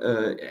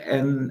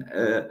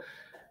 and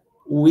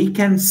we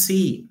can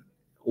see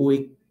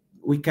we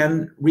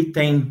can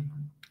retain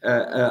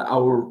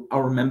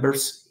our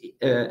members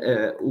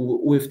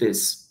with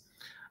this.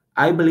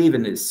 I believe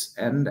in this,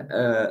 and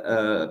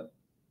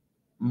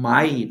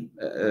my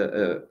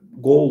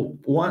goal,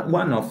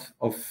 one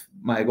of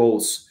my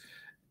goals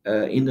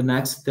in the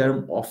next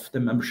term of the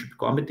membership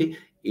committee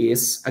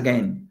is,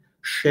 again,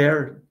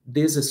 share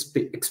this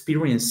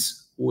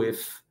experience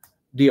with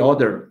the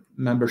other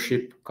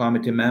membership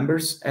committee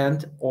members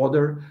and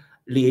other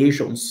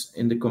liaisons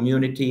in the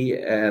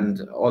community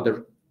and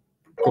other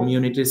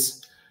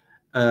communities.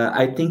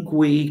 I think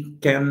we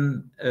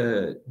can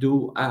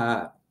do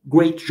a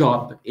great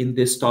job in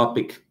this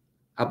topic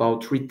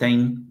about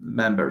retain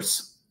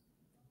members.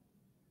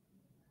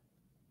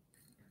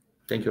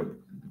 Thank you.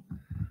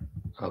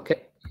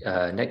 Okay,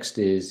 next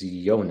is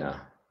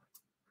Yona.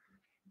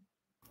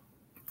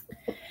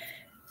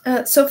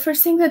 So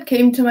first thing that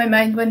came to my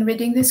mind when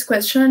reading this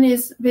question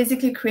is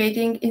basically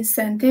creating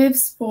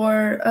incentives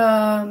for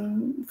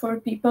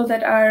people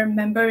that are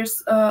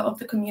members of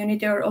the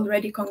community or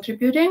already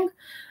contributing,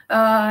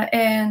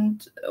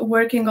 and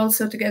working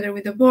also together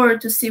with the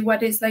board to see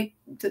what is like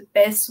the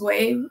best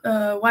way.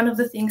 One of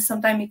the things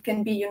sometimes it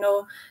can be,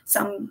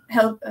 some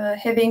help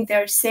having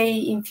their say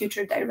in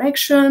future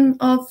direction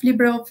of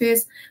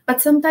LibreOffice,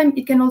 but sometimes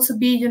it can also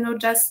be,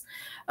 just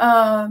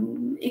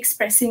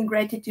expressing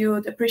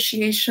gratitude,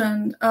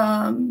 appreciation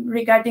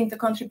regarding the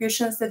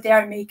contributions that they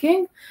are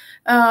making,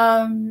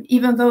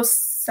 even though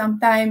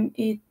sometimes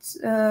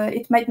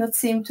it might not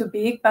seem too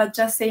big, but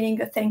just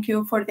saying a thank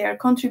you for their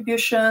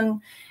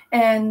contribution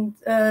and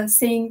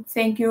saying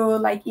thank you,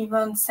 like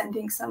even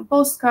sending some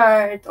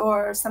postcard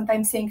or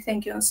sometimes saying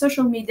thank you on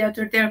social media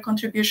to their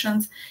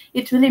contributions,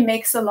 it really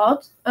makes a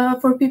lot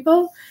for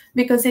people,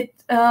 because it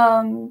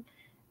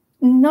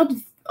not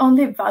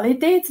only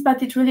validates,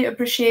 but it really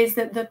appreciates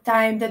the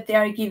time that they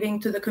are giving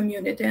to the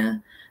community.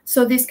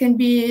 So this can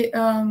be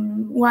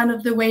one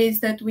of the ways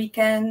that we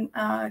can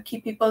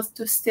keep people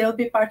to still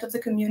be part of the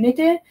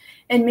community,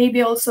 and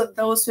maybe also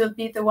those will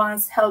be the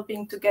ones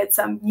helping to get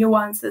some new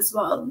ones as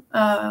well,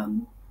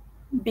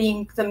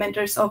 being the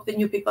mentors of the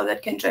new people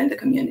that can join the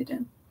community.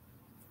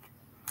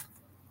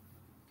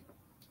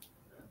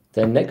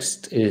 Then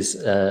next is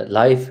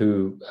Leif,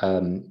 who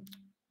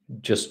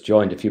just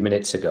joined a few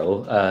minutes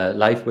ago.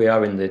 Leif, we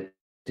are in the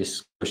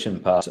discussion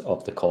part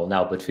of the call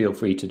now, but feel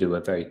free to do a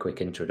very quick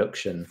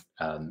introduction,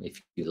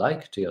 if you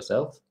like, to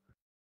yourself.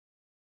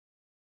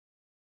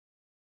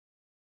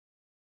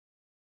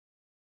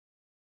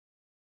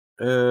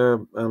 Hey,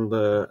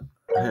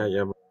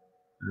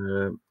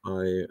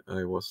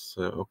 I was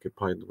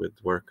occupied with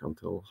work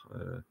until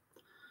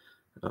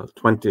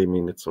 20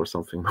 minutes or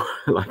something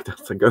like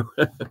that ago.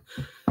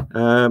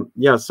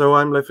 Yeah, so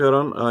I'm Leif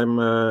Göran. I'm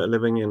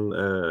living in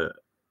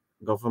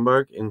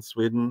Gothenburg in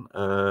Sweden.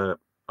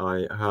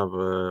 I have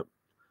a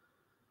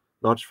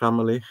large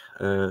family,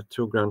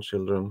 2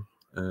 grandchildren.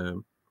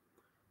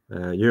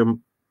 You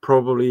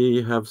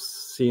probably have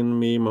seen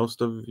me,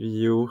 most of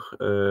you,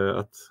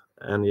 at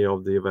any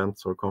of the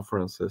events or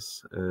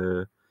conferences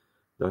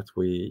that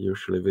we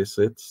usually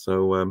visit.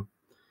 So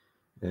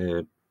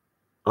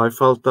I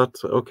felt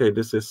that, okay,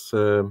 this is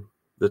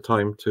the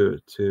time to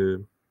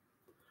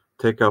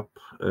take up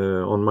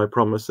on my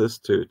promises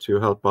to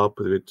help out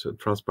with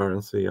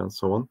transparency and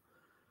so on.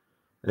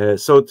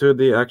 So to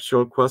the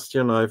actual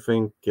question, I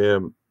think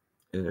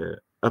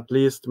at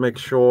least make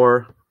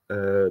sure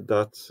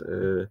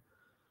that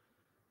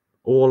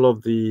all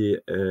of the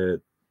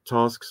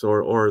tasks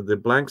or the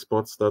blank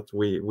spots that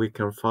we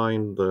can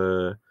find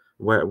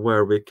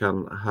where we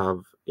can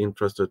have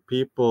interested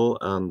people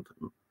and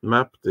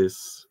map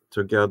this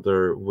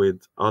together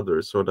with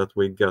others, so that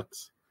we get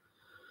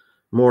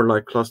more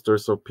like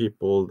clusters of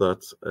people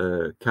that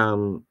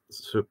can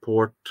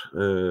support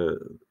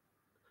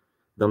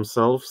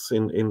themselves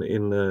in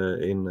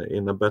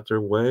a better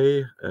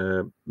way.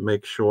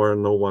 Make sure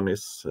no one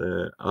is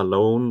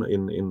alone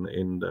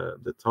in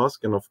the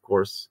task, and of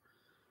course,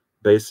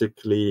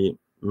 basically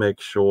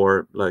make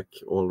sure,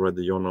 like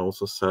already Jonna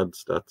also said,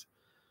 that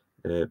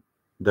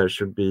there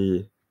should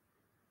be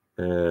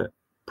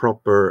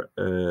proper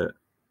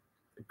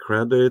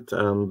credit,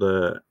 and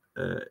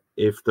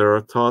if there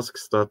are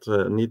tasks that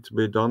need to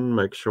be done,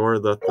 make sure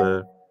that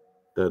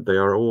they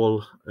are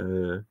all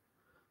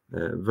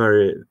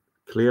very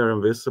clear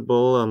and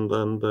visible, and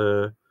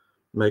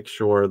make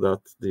sure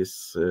that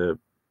this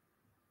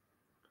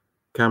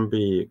can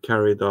be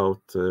carried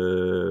out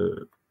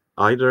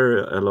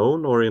either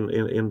alone or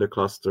in the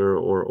cluster,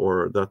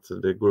 or that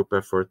the group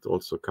effort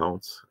also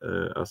counts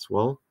as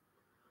well.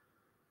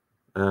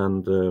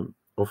 And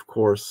of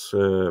course,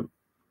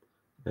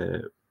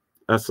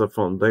 as a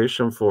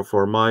foundation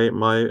for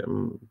my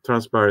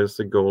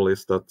transparency goal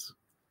is that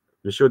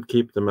we should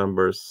keep the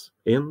members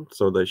in,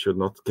 so they should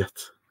not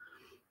get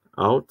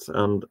out.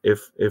 And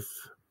if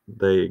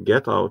they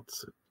get out,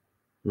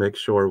 make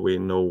sure we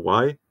know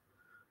why.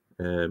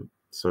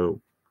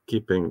 So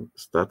keeping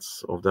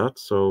stats of that.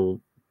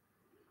 So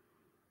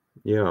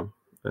yeah,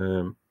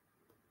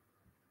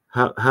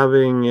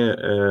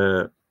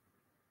 having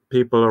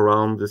people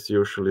around is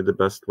usually the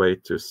best way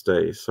to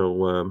stay.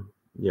 So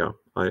yeah,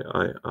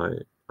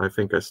 I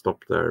think I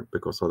stopped there,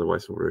 because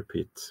otherwise we'll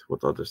repeat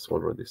what others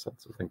already said.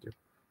 So thank you.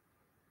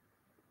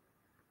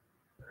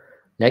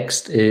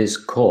 Next is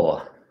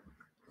Core.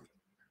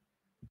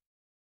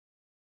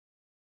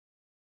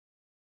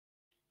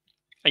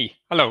 Hey,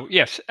 hello.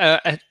 Yes,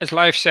 as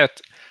Live said,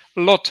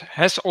 a lot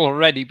has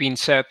already been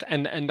said,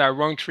 and I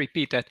won't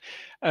repeat that.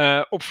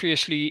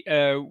 Obviously,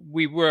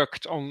 we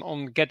worked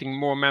on getting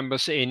more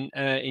members in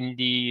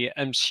the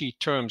MC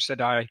terms that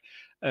I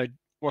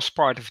was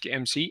part of the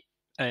MC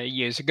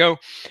years ago.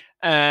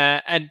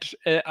 And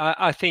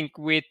I think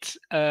with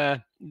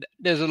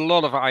there's a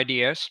lot of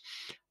ideas.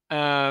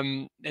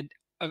 And,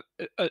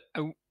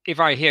 if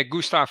I hear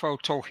Gustavo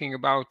talking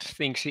about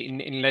things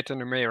in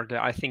Latin America,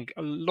 I think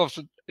a lot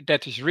of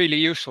that is really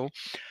useful.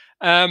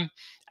 And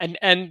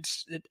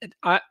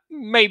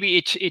maybe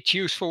it's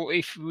useful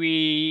if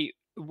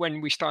when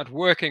we start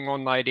working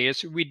on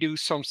ideas, we do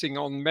something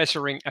on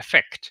measuring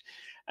effect.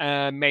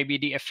 Maybe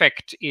the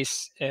effect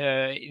is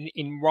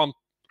in one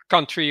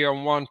country or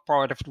one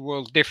part of the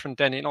world different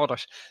than in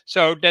others.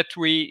 So that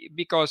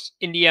because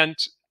in the end,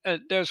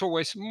 there's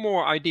always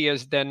more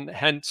ideas than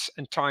hands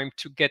and time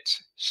to get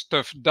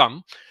stuff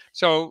done.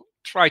 So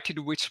try to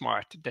do it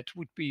smart. That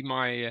would be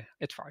my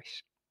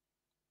advice.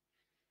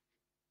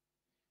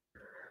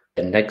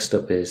 And next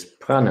up is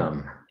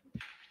Pranam.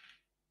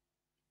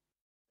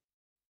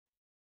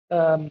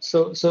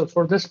 So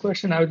for this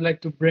question, I would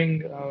like to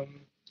bring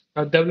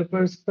a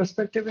developer's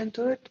perspective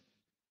into it.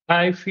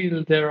 I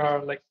feel there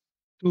are like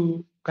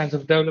two kinds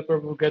of developer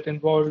who get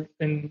involved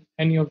in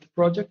any of the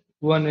project.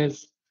 One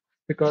is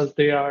because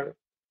they are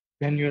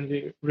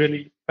genuinely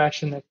really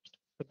passionate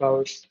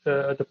about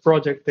the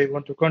project, they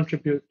want to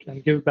contribute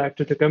and give back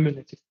to the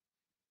community.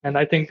 And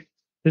I think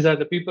these are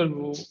the people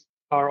who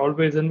are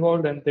always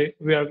involved, and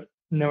we are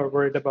never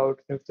worried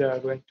about if they are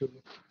going to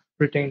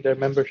retain their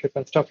membership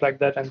and stuff like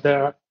that. And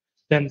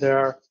then there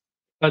are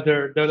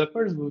other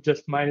developers who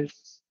just might,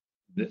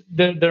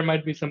 there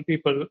might be some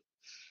people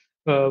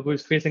who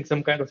is facing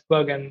some kind of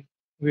bug and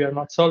we are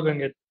not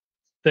solving it.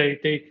 They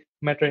take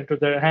matter into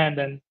their hand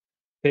and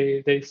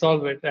they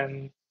solve it,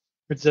 and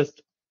it's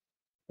just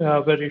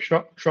a very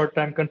short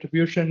time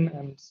contribution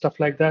and stuff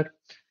like that.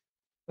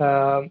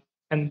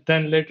 And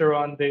then later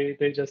on,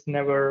 they just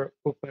never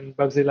open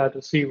Bugzilla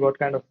to see what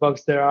kind of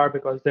bugs there are,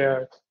 because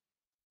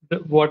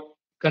what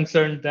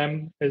concerned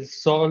them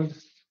is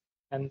solved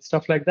and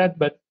stuff like that.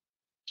 But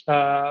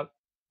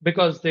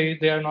because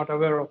they are not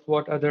aware of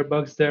what other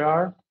bugs there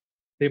are,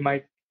 they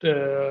might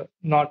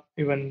not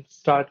even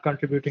start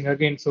contributing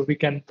again. So we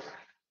can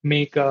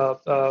make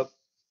a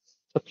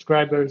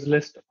subscribers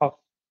list of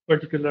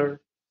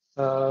particular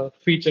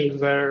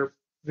features where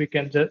we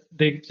can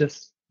they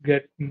just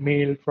get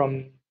mail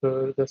from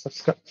the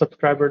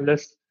subscriber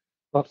list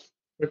of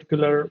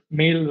particular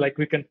mail. Like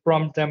we can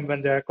prompt them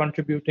when they are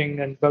contributing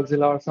in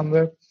Bugzilla or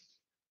somewhere,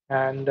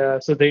 and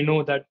so they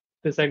know that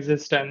this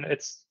exists and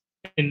it's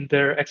in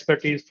their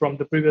expertise from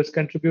the previous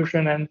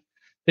contribution, and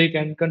they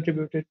can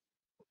contribute it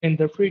in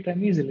their free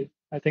time easily.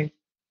 I think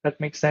that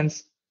makes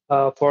sense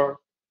for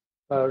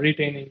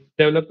retaining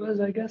developers,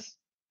 I guess.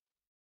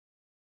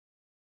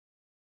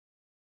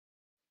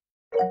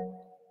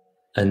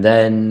 And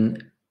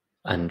then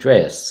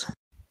Andreas.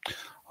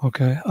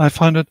 Okay, I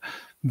find it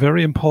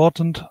very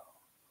important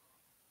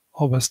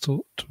always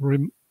to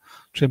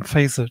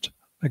emphasize it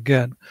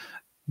again,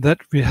 that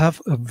we have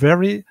a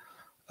very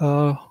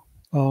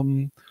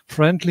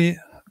friendly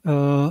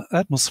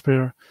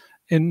atmosphere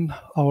in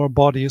our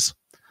bodies.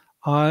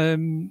 I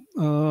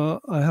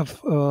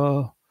have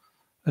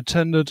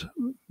attended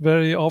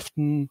very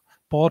often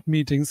board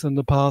meetings in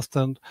the past,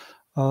 and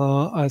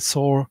I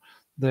saw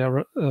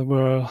there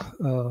were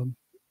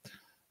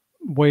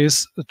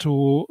ways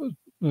to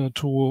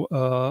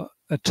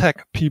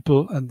attack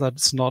people, and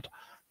that's not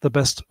the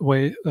best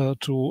way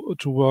to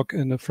work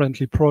in a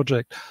friendly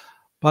project.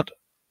 But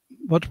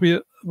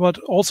what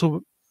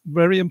also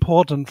very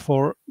important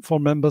for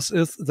members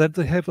is that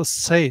they have a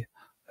say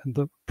in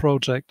the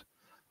project,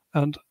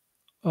 and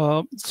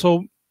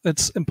so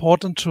it's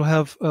important to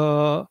have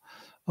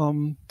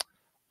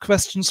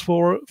questions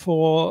for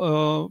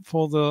the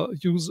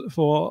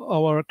for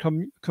our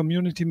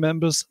community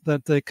members,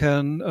 that they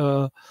can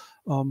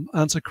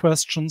answer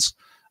questions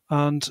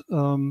and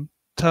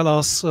tell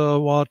us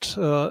what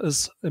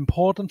is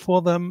important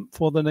for them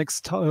for the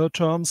next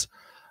terms,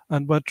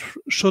 and what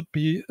should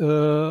be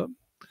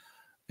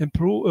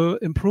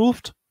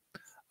improved.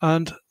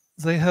 And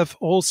they have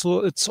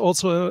also, it's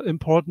also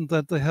important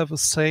that they have a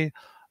say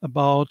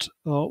about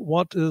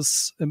what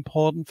is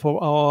important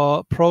for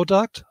our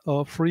product,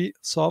 our free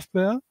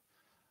software,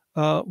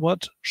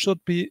 what should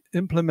be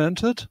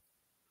implemented,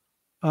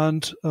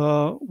 and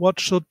what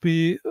should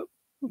we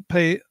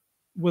pay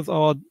with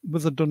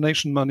the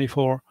donation money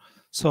for.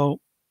 So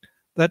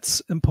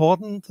that's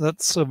important.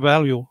 That's a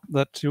value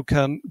that you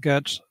can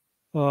get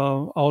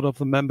out of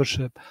the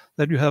membership,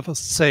 that you have a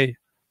say.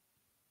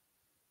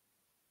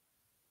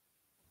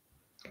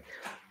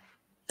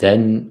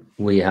 Then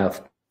we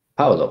have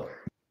Paolo.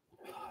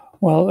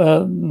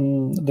 Well,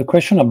 the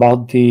question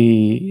about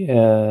the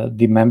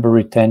member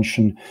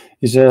retention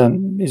is a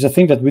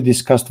thing that we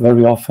discussed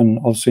very often,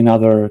 also in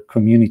other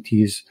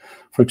communities.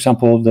 For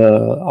example,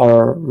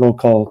 our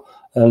local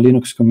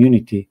Linux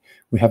community.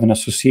 We have an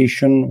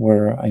association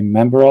where I'm a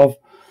member of,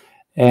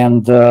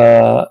 and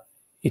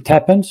it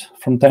happens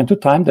from time to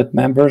time that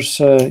members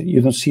you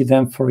don't see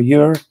them for a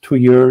year, 2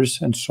 years,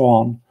 and so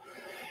on.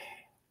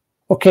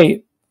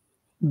 Okay,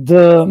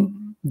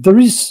 there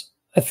is,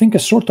 I think, a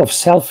sort of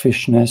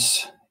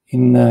selfishness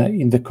in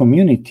the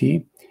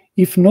community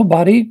if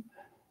nobody,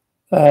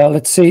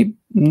 let's say,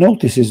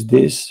 notices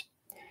this.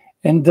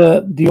 And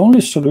the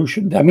only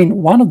solution, I mean,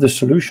 one of the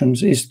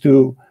solutions is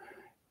to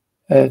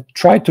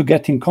try to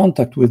get in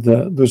contact with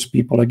those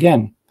people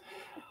again.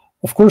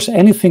 Of course,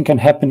 anything can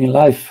happen in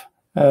life.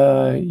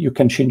 You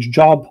can change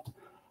job.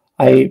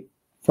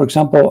 For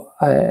example,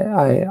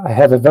 I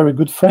have a very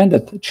good friend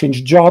that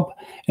changed job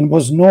and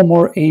was no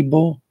more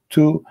able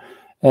to,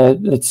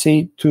 let's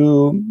say,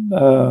 to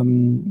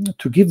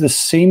give the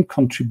same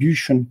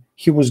contribution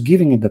he was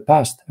giving in the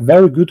past. A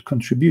very good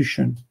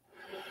contribution.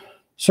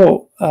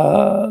 So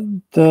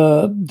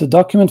the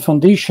Document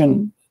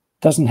Foundation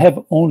doesn't have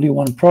only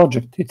one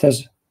project. It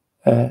has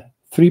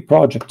 3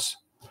 projects.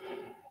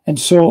 And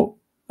so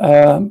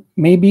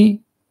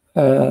maybe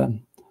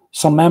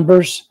some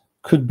members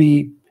could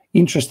be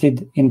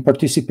interested in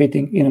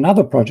participating in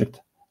another project,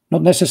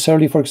 not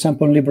necessarily, for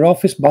example, in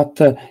LibreOffice, but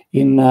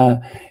in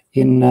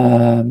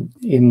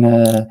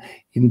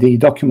the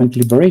document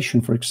liberation,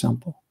 for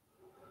example.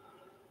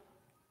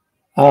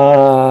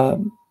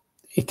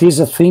 It is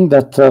a thing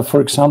that,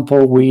 for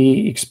example,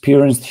 we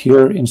experienced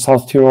here in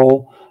South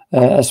Tyrol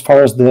as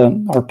far as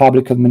our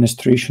public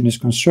administration is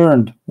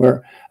concerned,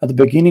 where at the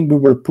beginning we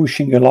were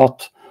pushing a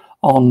lot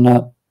on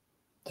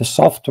the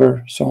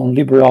software, so on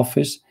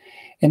LibreOffice,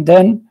 and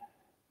then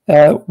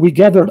we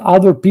gathered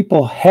other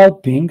people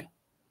helping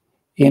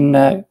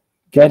in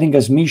getting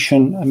as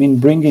mission, I mean,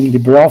 bringing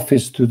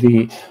LibreOffice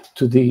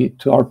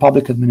to our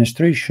public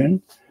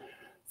administration,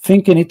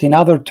 thinking it in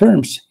other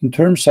terms, in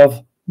terms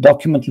of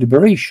document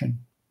liberation,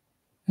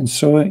 and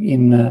so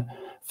in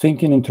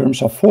thinking in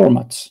terms of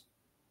formats.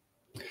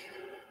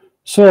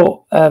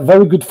 So a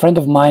very good friend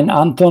of mine,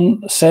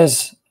 Anton,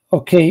 says,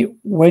 okay,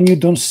 when you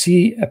don't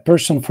see a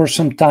person for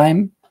some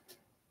time,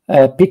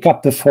 pick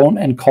up the phone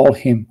and call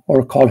him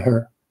or call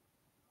her.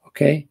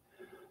 Okay,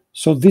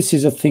 so this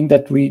is a thing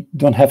that we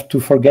don't have to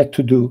forget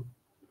to do.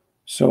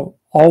 So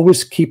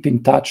always keep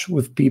in touch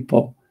with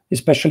people,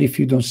 especially if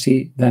you don't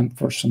see them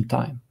for some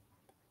time,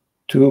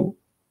 to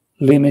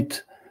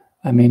limit,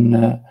 I mean,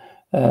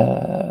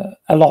 a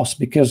loss,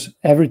 because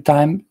every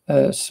time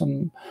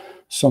some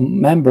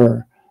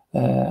member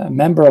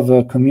of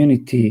a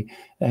community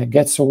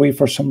gets away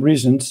for some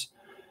reasons,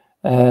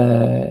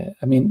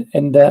 I mean,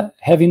 and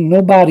having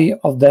nobody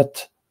of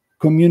that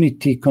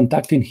community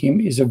contacting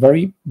him is a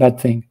very bad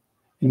thing,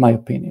 in my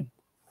opinion.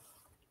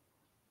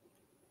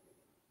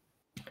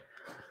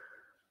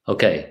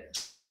 Okay,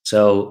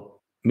 so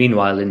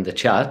meanwhile in the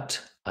chat,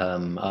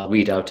 I'll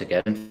read out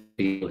again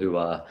people who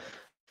are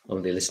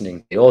only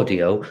listening to the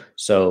audio.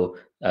 So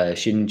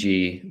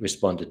Shinji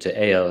responded to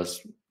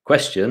Eyal's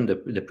question,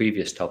 the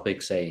previous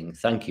topic, saying,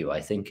 thank you.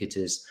 I think it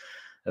is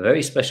a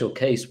very special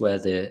case where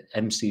the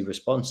MC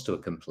responds to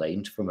a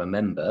complaint from a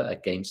member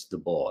against the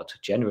board.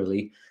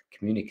 Generally,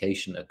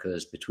 communication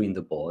occurs between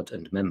the board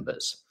and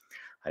members.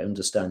 I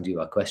understand you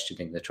are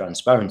questioning the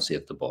transparency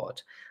of the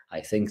board. I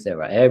think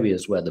there are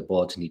areas where the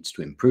board needs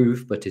to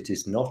improve, but it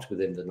is not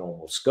within the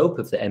normal scope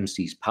of the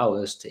MC's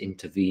powers to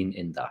intervene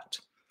in that.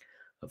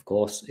 Of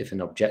course, if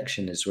an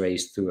objection is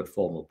raised through a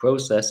formal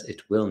process,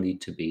 it will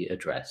need to be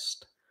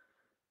addressed.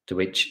 To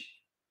which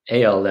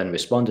Eyal then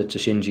responded to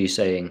Shinji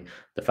saying,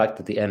 the fact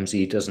that the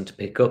MC doesn't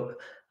pick up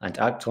and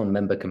act on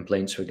member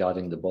complaints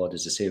regarding the board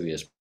is a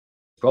serious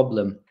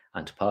problem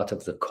and part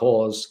of the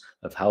cause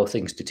of how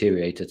things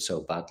deteriorated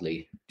so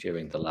badly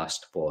during the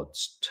last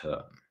board's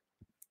term.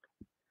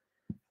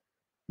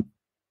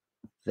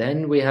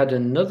 Then we had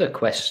another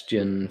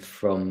question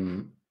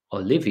from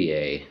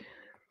Olivier.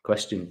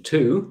 Question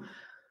 2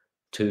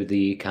 to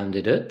the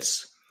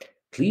candidates.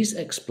 Please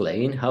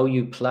explain how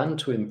you plan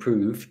to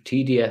improve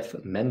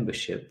TDF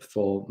membership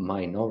for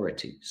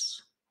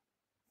minorities.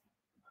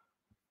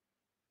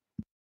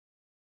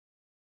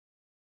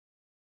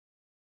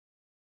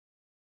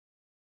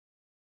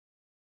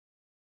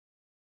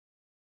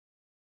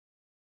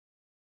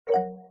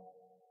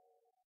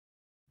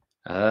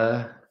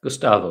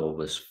 Gustavo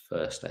was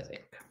first, I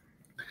think.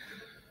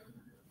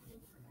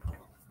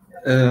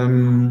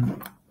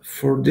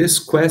 For this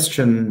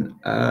question,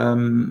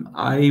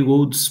 I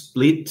would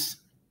split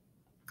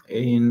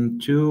in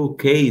 2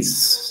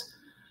 cases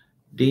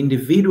the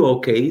individual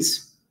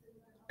case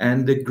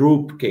and the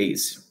group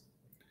case.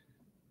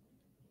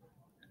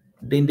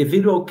 The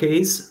individual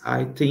case,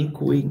 I think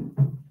we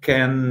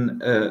can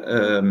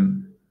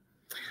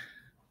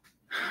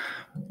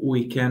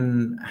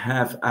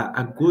have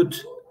a good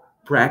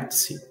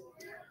practice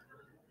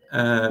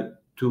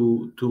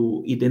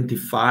to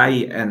identify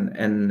and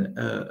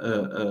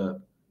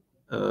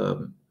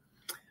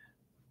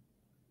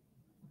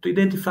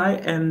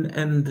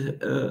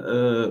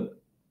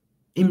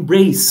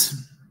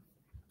embrace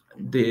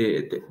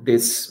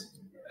this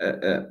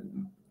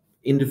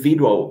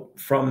individual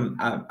from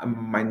a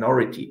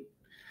minority.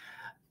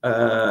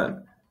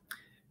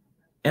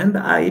 And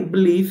I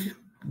believe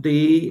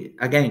the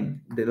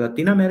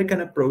Latin American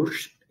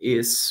approach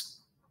is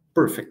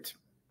perfect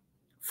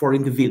for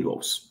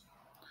individuals.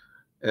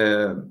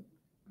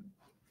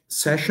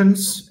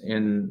 Sessions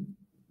in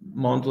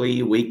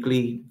monthly,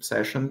 weekly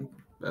session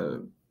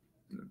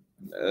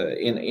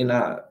in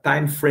a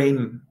time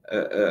frame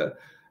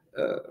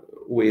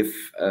with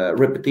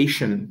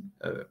repetition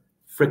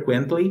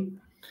frequently,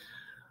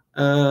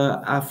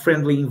 a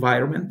friendly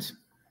environment,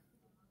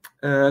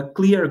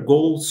 clear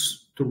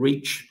goals to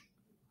reach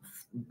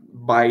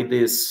by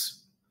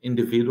this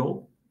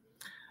individual,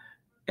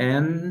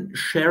 and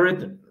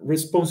shared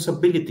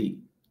responsibility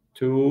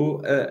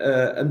to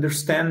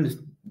understand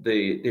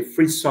the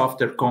free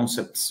software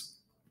concepts.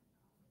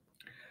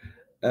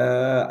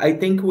 I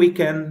think we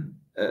can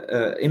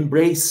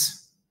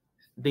embrace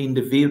the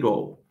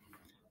individual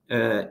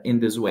in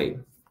this way.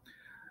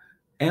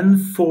 And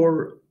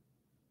for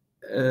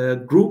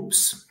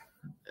groups,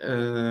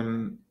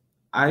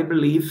 I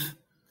believe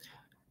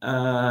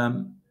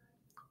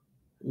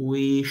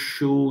we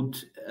should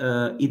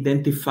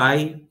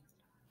identify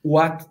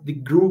what the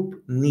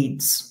group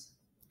needs,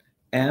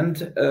 and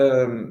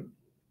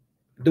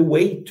the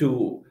way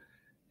to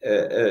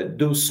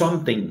do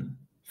something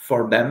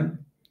for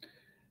them,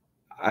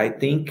 I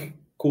think,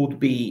 could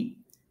be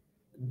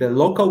the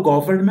local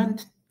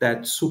government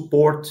that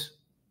support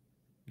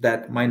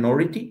that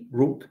minority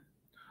group,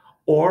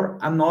 or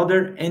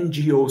another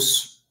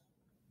NGOs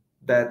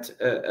that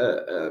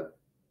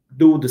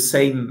do the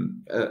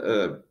same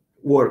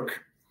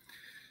work.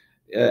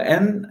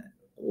 And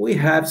we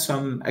have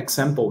some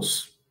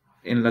examples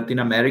in Latin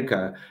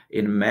America,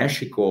 in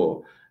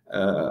Mexico.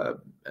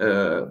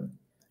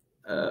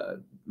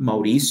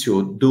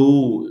 Mauricio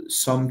do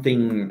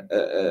something,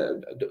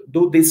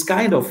 do this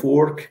kind of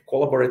work,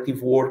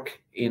 collaborative work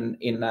in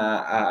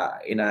a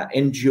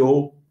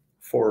NGO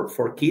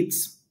for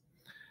kids.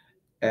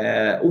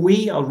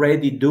 We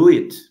already do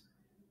it.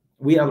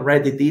 We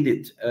already did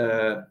it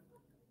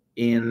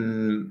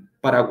in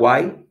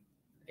Paraguay,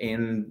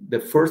 in the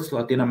first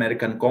Latin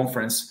American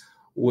conference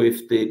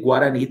with the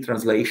Guarani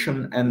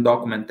translation and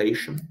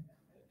documentation.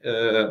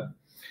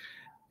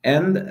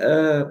 And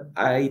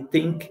I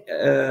think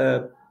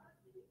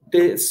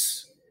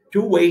these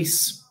two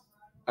ways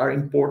are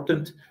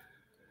important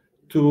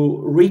to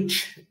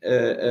reach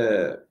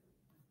the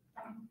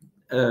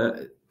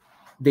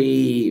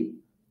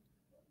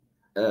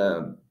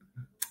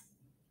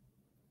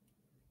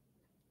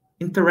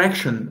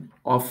interaction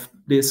of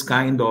this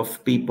kind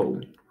of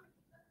people.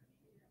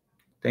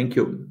 Thank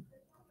you.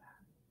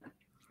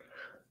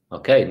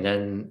 Okay, and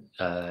then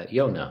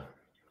Yona.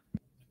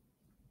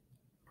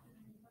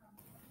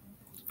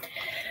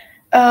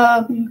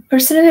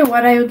 Personally,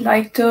 what I would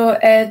like to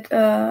add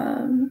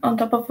on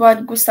top of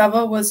what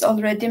Gustavo was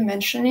already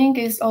mentioning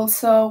is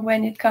also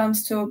when it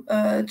comes to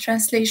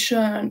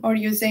translation or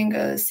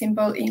using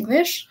simple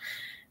English,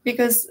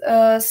 because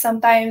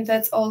sometimes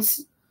that's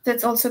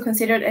also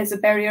considered as a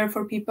barrier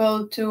for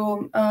people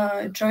to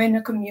join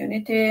a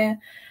community,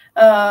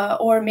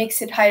 or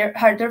makes it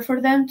harder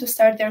for them to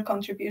start their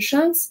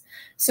contributions.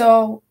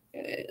 So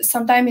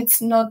sometimes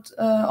it's not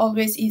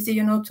always easy,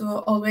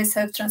 to always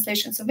have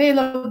translations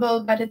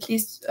available, but at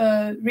least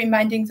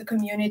reminding the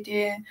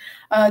community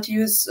to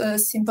use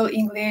simple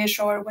English,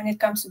 or when it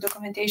comes to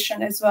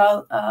documentation as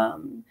well,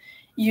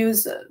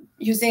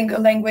 using a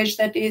language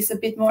that is a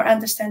bit more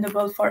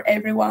understandable for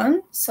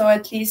everyone. So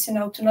at least,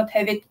 to not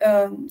have it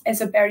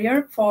as a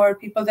barrier for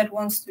people that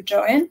wants to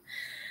join.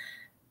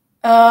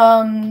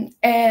 And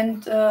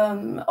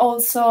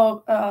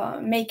also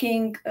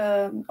making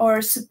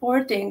or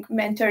supporting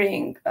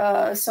mentoring,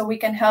 so we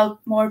can help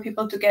more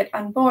people to get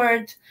on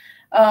board,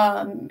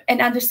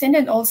 and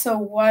understanding also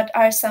what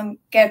are some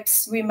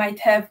gaps we might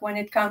have when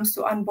it comes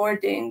to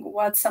onboarding.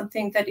 What's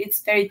something that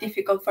it's very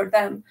difficult for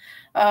them?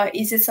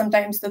 Is it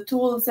sometimes the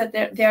tools that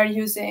they are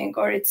using,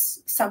 or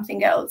it's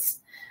something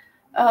else?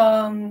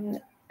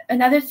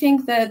 Another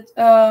thing that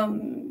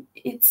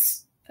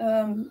it's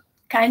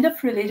kind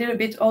of related a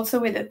bit also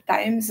with the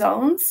time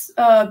zones,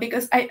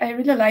 because I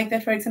really like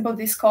that, for example,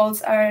 these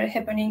calls are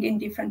happening in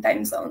different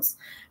time zones,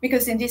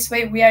 because in this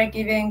way we are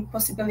giving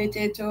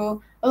possibility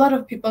to a lot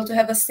of people to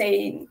have a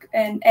say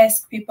and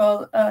ask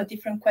people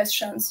different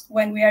questions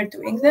when we are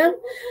doing them.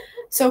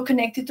 So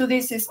connected to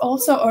this is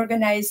also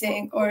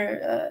organizing or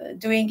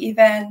doing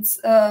events,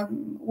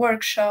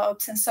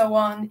 workshops, and so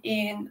on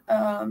in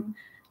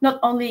not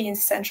only in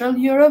Central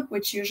Europe,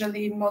 which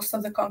usually most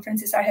of the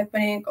conferences are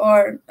happening,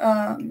 or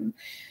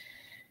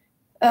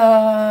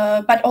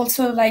but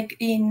also like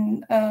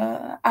in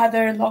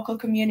other local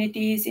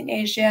communities in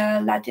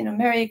Asia, Latin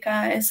America,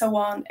 and so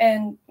on,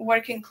 and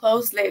working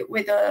closely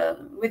with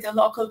the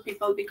local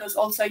people, because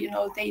also, you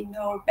know, they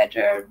know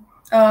better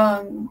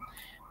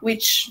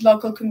which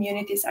local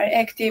communities are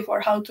active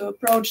or how to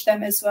approach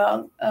them as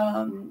well.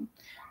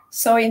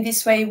 So in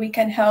this way, we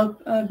can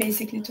help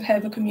basically to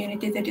have a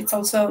community that it's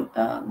also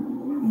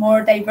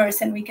more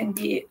diverse, and we can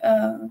be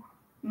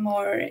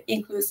more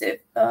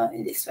inclusive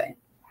in this way.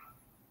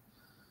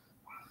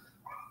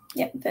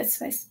 Yeah, that's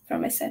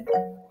from my side.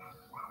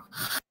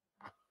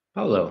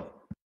 Paolo.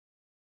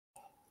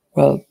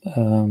 Well,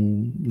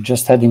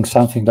 just adding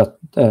something that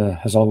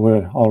has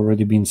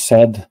already been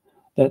said,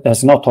 that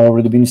has not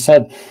already been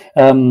said.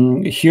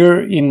 Here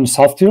in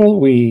South Tyrol,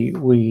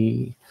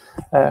 we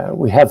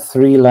have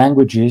 3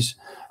 languages,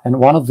 and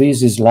one of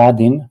these is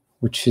Ladin,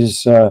 which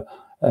is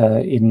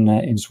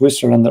in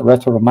Switzerland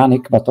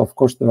Retro-Romanic, but of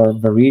course there are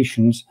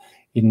variations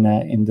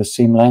in the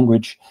same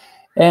language.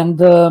 And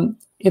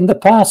in the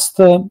past,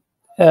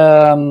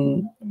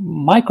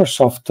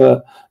 Microsoft,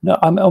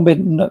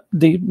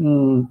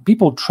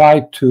 people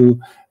tried to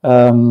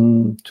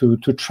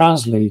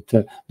translate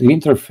the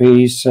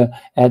interface,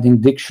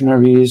 adding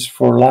dictionaries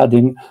for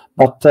Latin,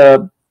 but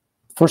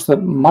first,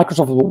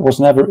 Microsoft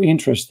was never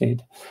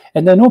interested.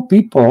 And I know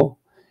people,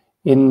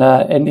 and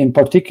in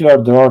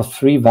particular, there are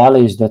 3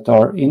 valleys that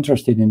are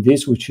interested in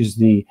this, which is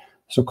the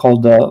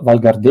so-called Val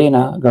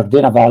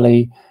Gardena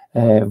Valley,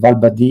 Val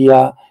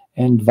Badia,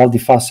 and Val di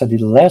Fassa a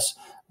little less,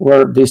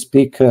 where they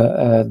speak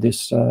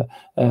this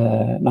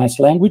nice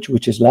language,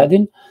 which is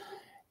Latin.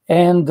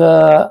 And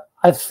I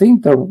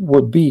think there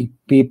would be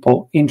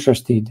people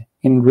interested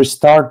in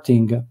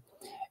restarting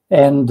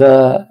and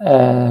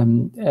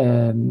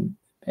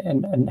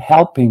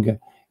helping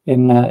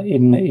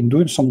in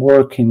doing some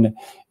work in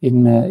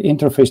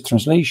interface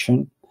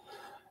translation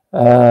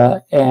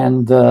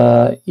and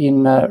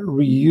in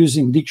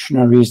reusing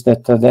dictionaries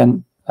that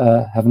then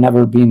have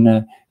never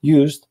been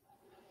used.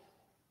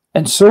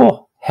 And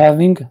so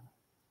having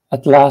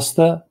at last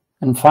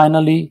and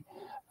finally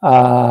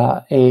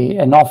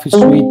an office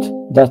suite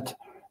that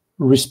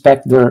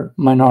respect their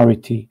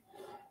minority,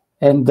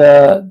 and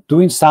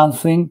doing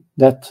something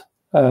that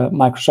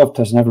Microsoft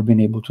has never been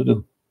able to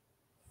do,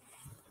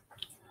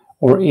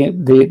 or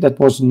that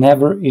was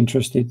never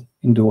interested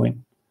in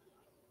doing.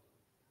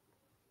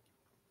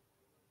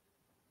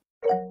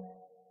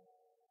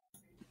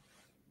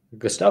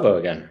 Gustavo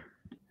again.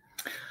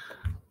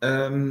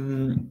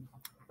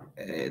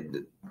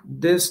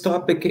 This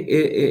topic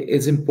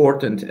is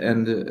important,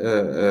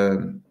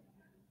 and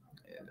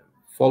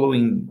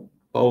following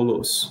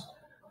Paulo's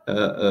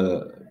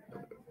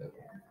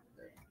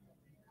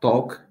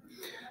talk,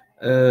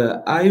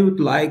 I would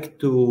like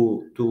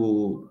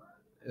to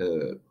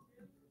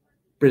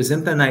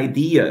present an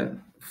idea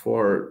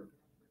for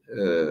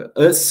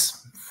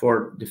us,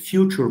 for the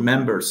future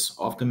members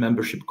of the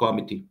membership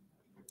committee.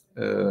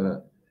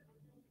 I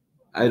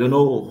don't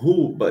know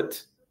who,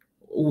 but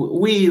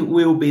we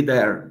will be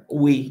there.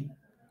 We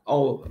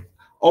all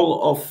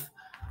of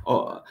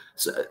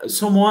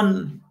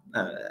someone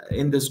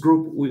in this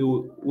group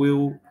will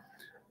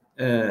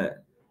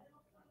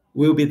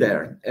be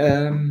there.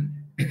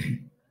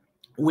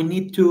 We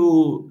need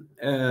to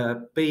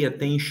pay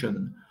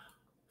attention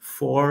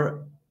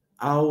for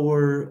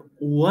our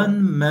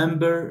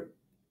one-member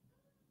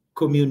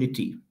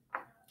community.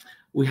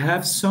 We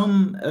have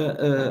some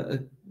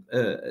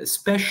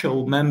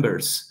special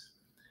members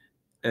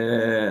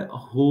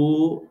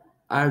who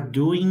are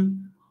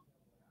doing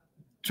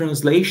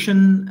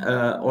translation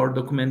or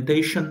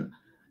documentation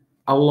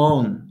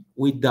alone,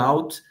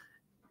 without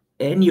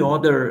any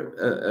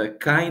other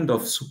kind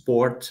of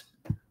support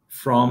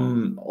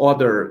from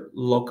other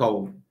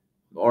local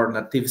or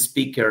native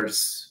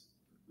speakers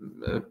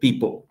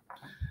people.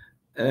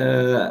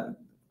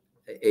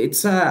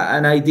 It's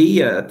an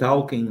idea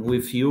talking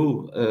with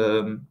you.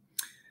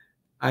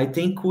 I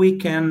think we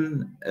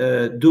can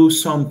do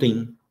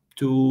something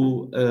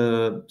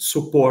to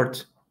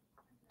support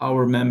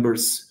our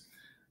members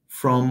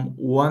from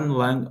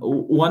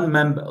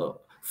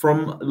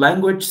from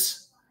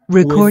languages.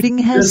 Recording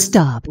has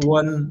stopped.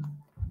 One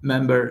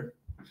member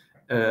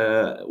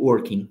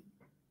working.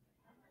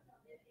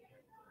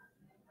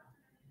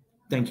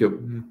 Thank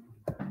you.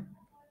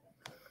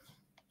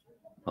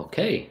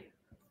 Okay.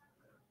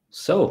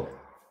 So.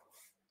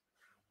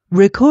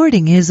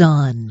 Recording is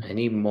on.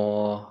 Any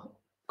more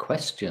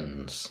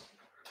questions?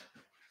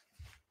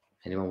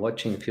 Anyone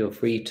watching, feel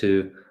free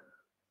to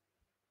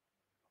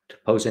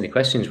pose any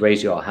questions,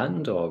 raise your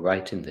hand or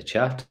write in the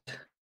chat.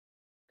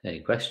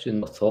 Any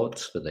questions or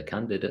thoughts for the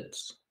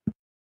candidates?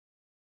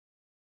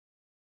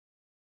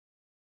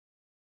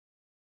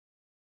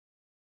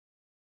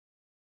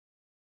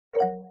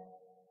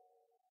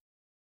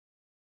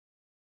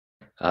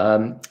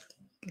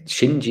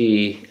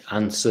 Shinji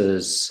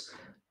answers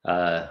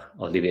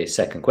Olivier's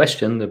second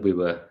question that we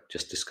were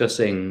just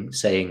discussing,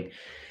 saying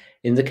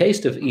In the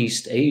case of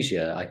East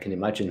Asia, I can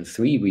imagine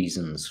 3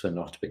 reasons for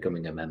not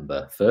becoming a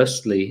member.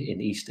 Firstly,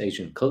 in East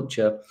Asian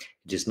culture,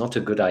 it is not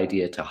a good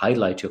idea to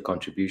highlight your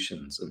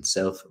contributions, and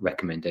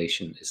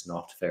self-recommendation is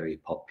not very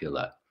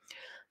popular.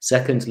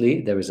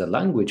 Secondly, there is a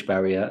language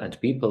barrier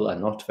and people are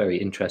not very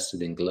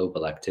interested in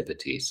global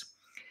activities.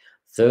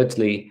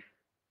 Thirdly,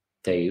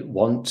 they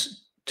want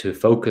to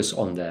focus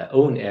on their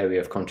own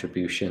area of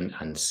contribution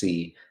and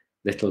see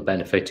little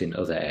benefit in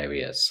other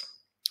areas.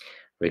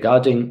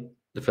 Regarding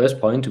the first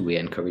point, we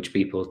encourage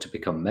people to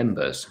become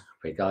members.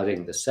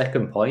 Regarding the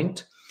second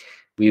point,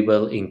 we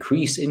will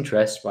increase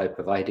interest by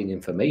providing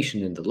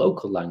information in the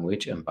local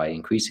language and by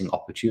increasing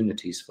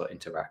opportunities for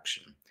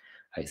interaction.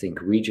 I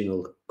think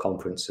regional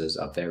conferences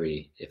are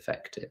very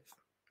effective.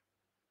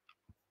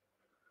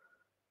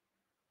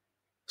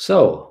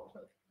 So,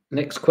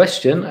 next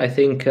question, I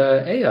think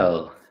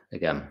Eyal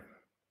again.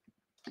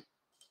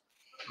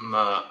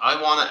 I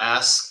want to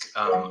ask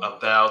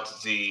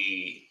about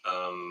the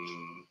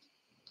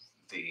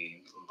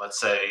let's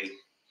say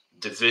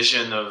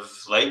division of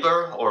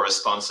labor or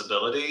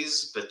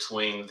responsibilities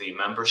between the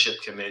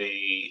membership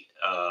committee,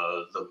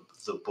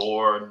 the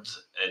board,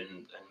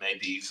 and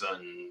maybe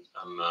even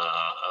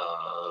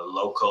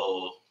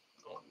local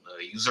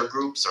user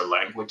groups or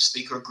language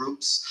speaker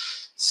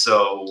groups.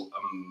 So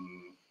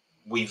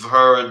we've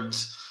heard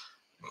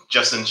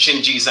just in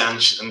Shinji's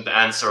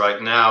answer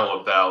right now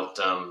about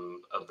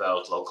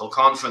local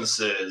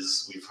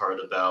conferences. We've heard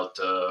about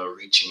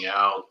reaching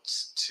out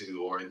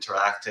to or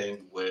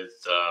interacting with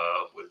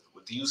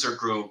user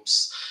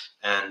groups,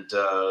 and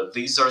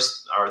these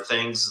are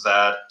things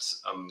that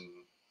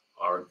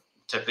are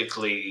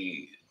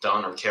typically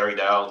done or carried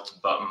out,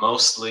 but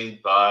mostly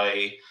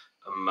by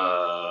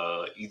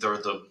either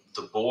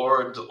the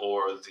board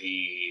or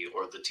the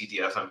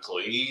TDF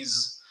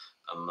employees.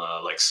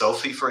 Like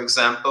Sophie, for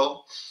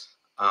example,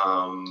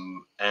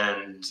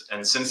 and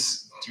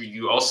since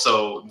you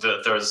also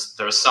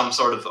there's some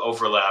sort of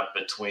overlap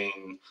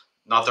between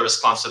not the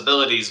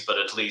responsibilities, but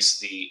at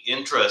least the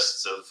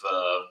interests of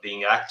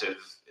being active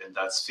in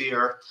that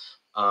sphere.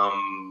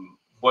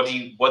 What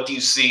do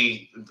you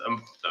see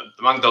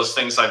among those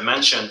things I've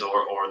mentioned,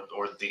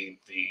 or the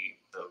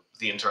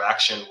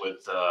interaction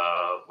with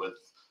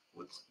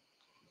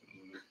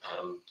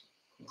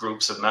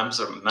groups of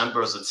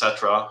members,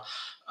 etc.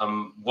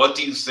 What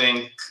do you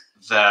think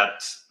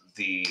that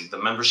the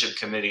membership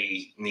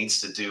committee needs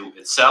to do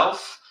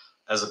itself,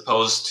 as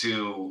opposed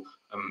to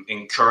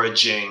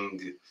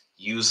encouraging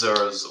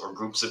users or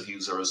groups of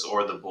users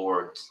or the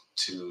board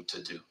to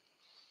do?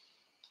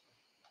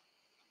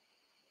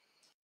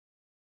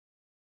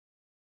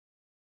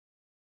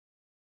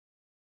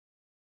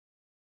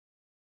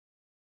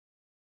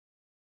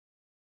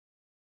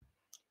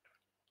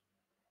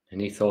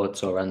 Any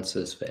thoughts or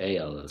answers for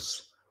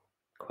Eyal's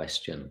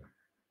question?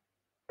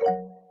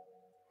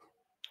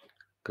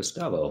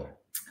 Gustavo?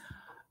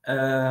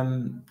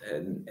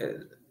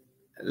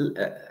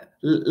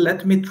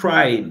 Let me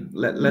try.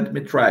 Let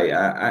me try.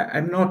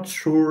 I'm not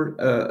sure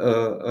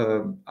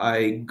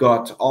I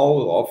got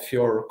all of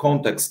your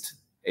context,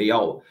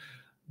 Eyal,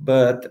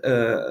 but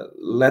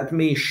let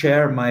me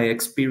share my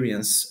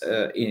experience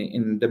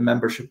in the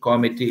membership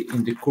committee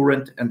in the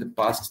current and the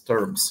past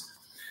terms.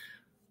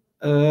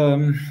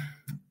 The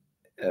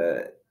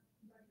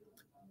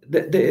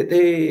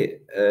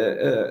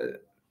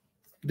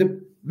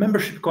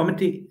membership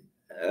committee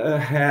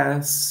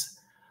has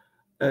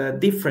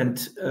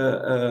different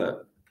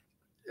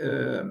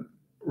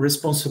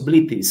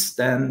responsibilities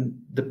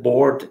than the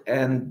board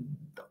and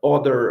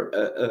other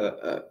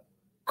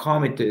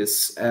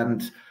committees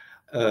and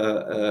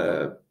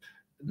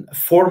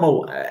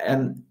formal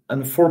and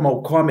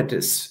informal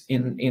committees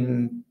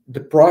in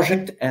the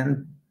project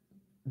and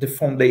the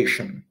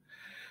foundation.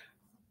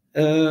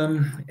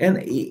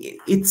 And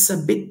it's a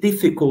bit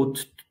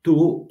difficult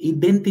to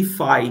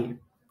identify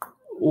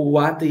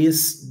what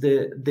is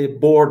the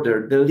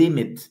border, the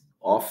limit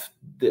of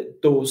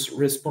those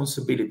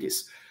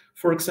responsibilities.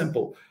 For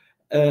example,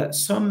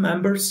 some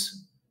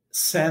members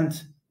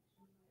send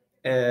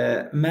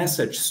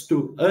messages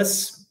to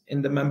us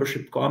in the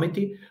membership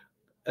committee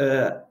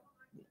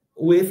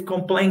with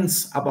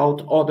complaints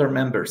about other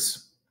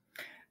members.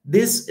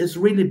 This is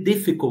really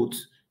difficult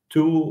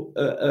to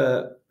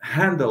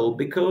handle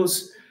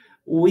because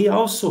we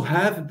also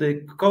have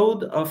the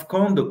Code of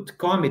Conduct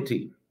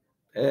Committee,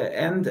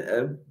 and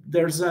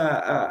there's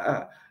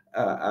a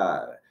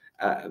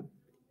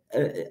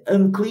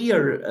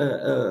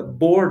unclear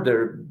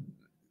border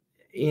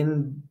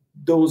in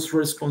those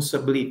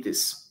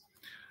responsibilities.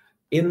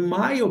 In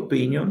my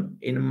opinion,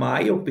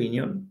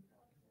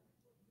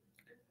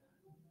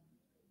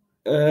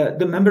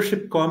 the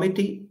membership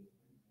committee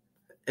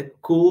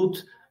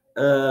could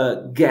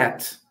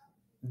get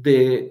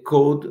the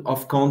Code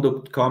of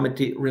Conduct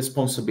Committee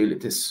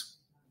responsibilities.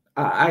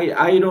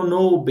 I don't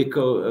know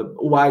because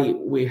why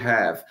we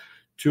have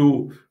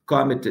two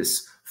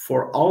committees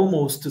for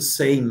almost the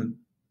same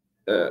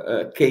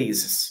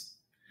cases.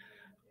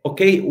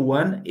 Okay,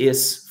 one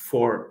is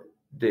for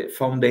the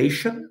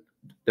foundation,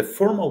 the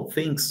formal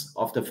things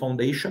of the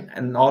foundation,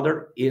 and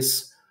another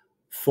is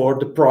for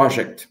the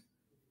project.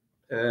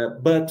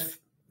 But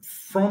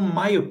from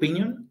my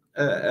opinion,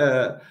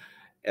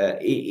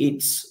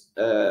 it's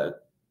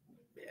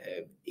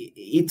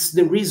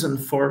the reason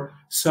for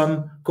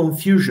some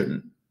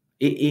confusion.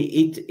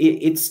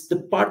 It's the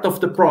part of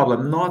the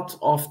problem, not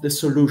of the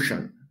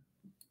solution.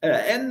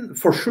 And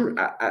for sure,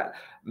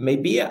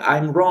 maybe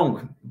I'm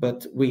wrong,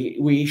 but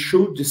we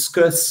should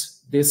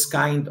discuss this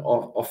kind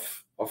of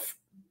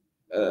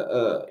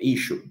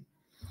issue.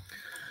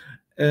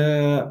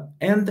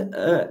 And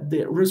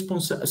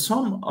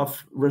some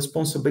of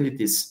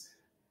responsibilities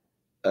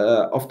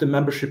of the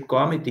membership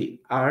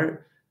committee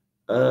are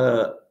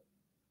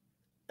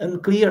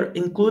unclear,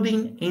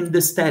 including in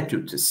the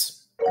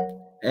statutes.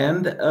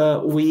 And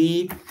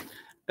we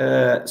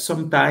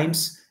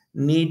sometimes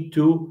need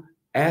to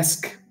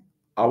ask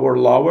our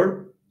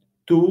lawyer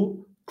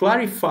to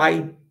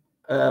clarify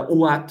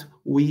what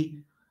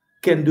we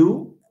can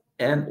do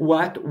and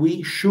what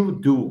we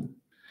should do.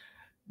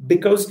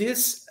 Because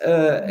this,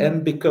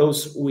 and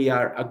because we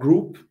are a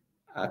group,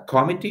 a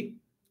committee,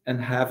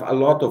 and have a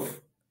lot of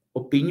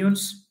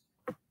opinions,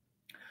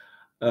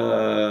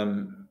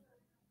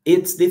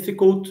 it's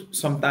difficult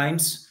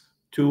sometimes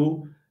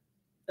to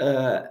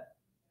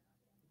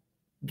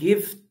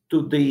give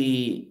to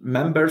the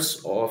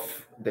members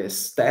of the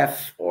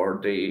staff or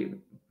the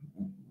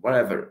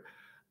whatever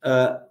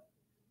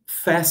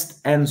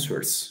fast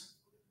answers,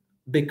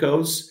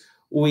 because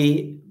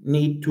we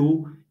need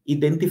to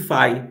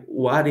identify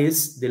what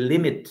is the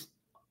limit,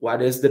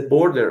 what is the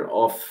border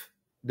of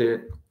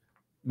the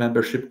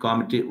membership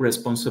committee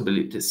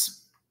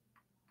responsibilities.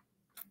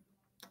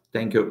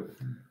 Thank you.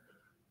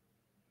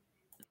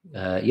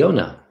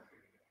 Yona.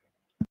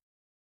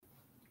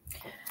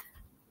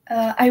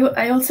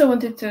 I also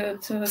wanted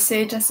to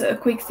say just a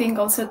quick thing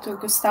also to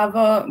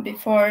Gustavo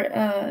before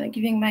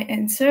giving my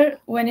answer.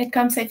 When it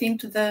comes, I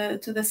think, to the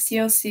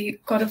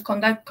COC Code of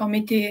Conduct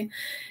Committee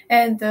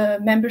and the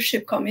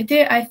Membership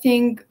Committee, I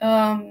think,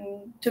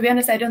 to be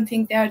honest, I don't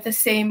think they are the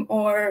same,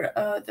 or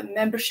the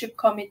Membership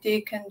Committee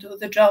can do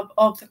the job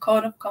of the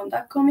Code of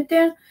Conduct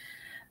Committee,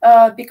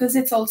 because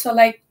it's also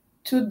like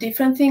two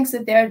different things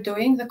that they are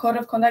doing. The Code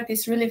of Conduct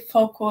is really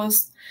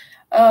focused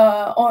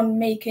on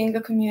making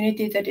a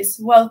community that is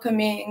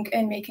welcoming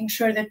and making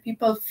sure that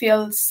people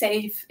feel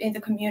safe in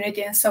the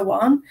community and so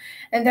on.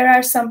 And there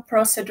are some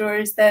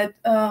procedures that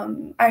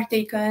are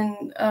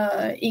taken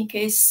in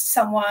case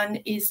someone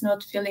is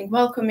not feeling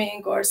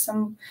welcoming, or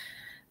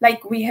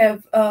like we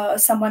have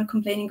someone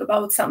complaining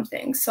about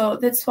something. So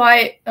that's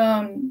why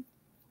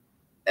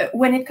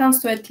when it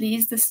comes to at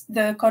least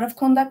the Code of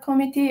Conduct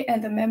Committee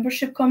and the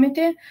Membership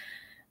Committee,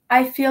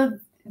 I feel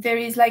there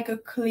is like a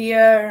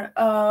clear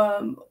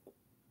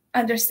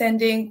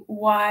understanding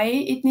why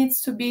it needs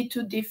to be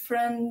two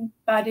different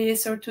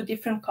bodies or two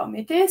different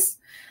committees.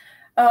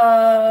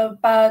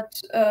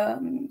 But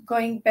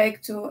going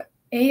back to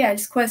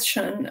AI's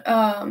question,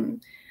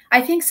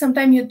 I think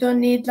sometimes you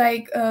don't need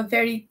like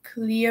very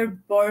clear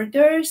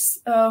borders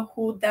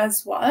who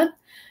does what,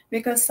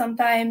 because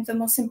sometimes the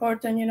most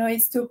important,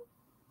 is to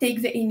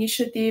take the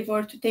initiative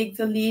or to take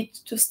the lead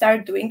to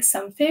start doing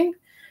something.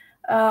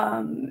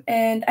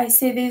 And I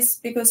say this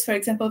because, for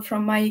example,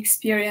 from my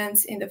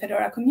experience in the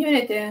Fedora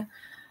community,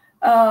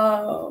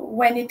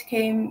 when it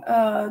came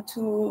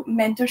to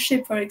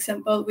mentorship, for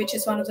example, which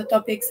is one of the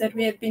topics that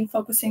we have been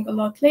focusing a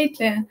lot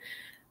lately,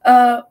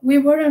 we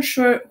weren't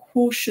sure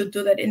who should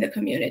do that in the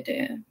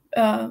community.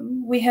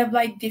 We have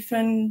like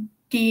different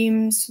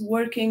teams,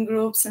 working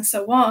groups, and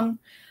so on.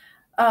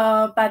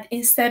 But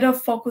instead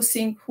of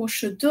focusing who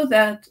should do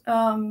that,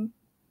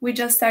 we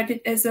just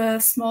started as a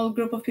small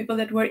group of people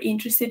that were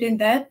interested in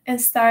that and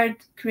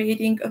start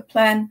creating a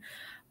plan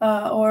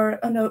or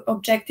an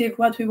objective,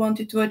 what we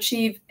wanted to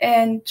achieve,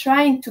 and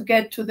trying to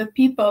get to the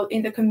people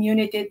in the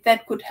community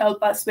that could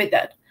help us with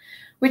that,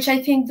 which I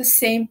think the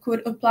same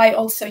could apply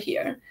also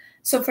here.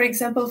 So, for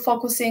example,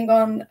 focusing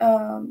on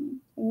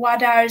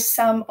what are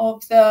some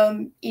of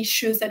the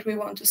issues that we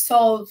want to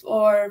solve,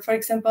 or, for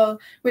example,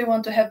 we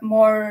want to have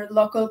more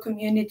local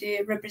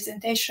community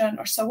representation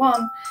or so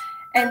on.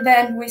 And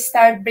then we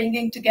start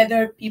bringing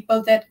together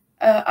people that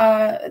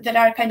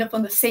are kind of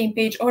on the same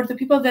page, or the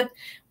people that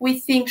we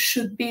think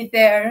should be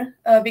there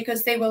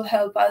because they will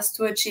help us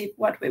to achieve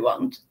what we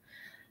want.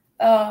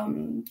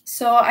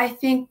 So I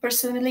think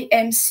personally,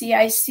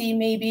 MCIC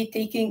maybe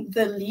taking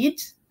the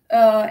lead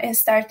and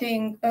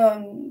starting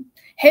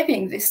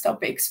having these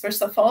topics,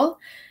 first of all,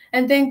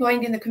 and then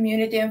going in the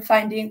community and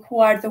finding who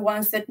are the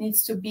ones that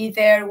needs to be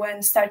there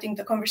when starting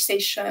the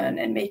conversation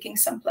and making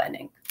some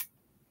planning.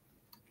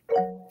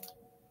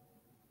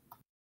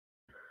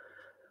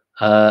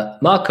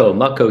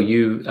 Marco,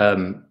 you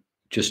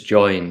just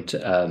joined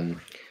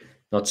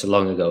not so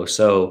long ago.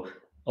 So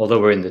although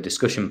we're in the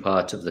discussion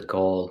part of the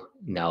call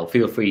now,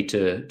 feel free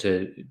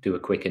to do a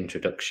quick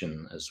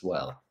introduction as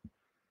well.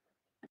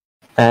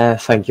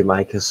 Thank you,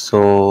 Mike.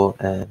 So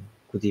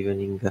good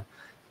evening.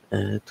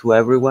 to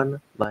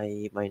everyone.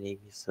 My name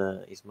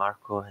is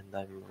Marco, and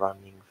I'm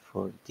running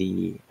for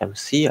the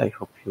MC. I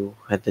hope you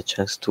had the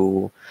chance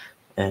to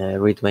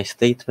read my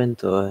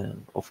statement.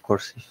 Of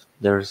course, if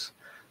there's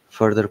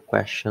further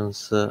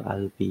questions,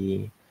 I'll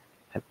be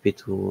happy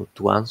to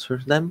answer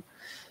them.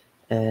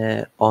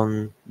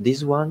 On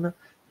this one,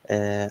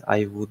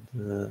 I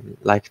would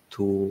like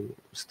to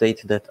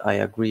state that I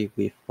agree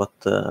with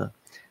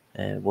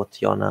what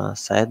Jona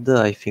said.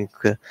 I think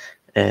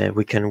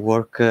we can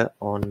work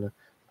on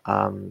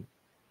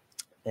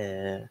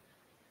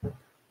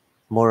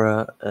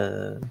more,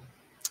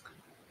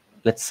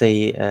 let's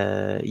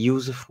say,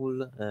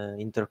 useful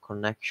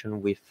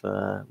interconnection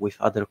with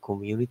other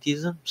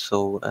communities.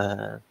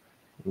 So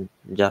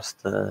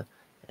just to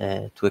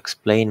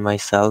explain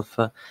myself,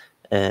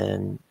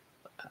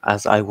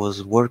 as I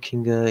was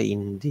working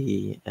in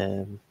the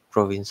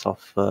province of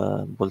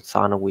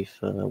Bolzano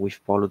with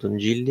Paolo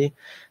Dongilli,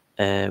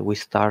 we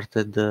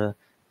started.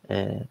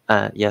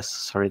 Yes,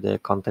 sorry. The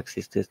context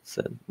is that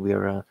we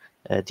are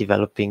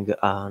developing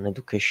an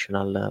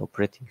educational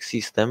operating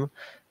system,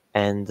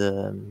 and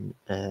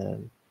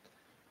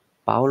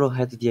Paolo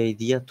had the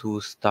idea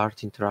to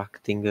start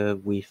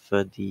interacting with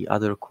the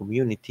other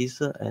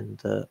communities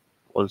and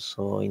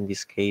also, in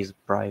this case,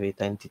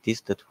 private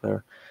entities that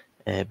were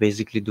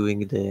basically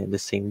doing the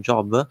same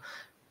job,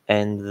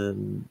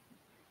 and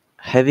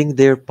having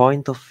their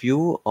point of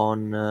view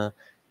on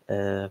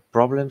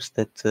problems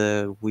that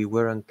we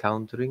were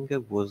encountering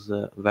was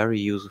very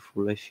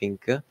useful, I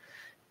think,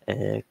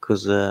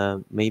 because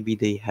maybe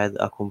they had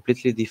a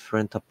completely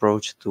different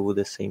approach to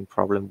the same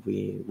problem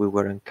we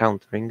were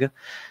encountering,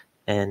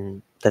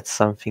 and that's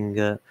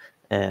something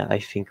I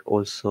think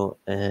also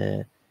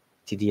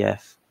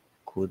TDF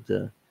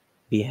could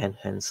be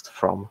enhanced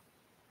from.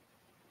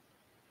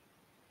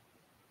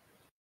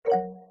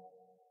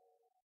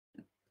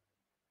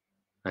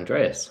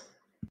 Andreas.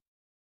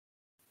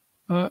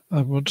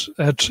 I would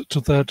add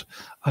to that.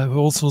 I have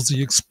also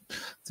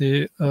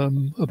the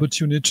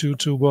opportunity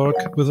to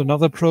work with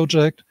another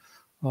project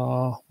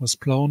with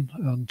Plone,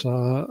 and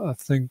I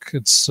think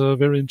it's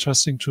very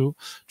interesting to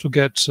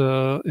get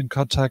in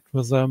contact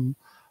with them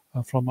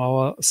from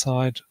our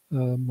side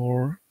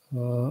more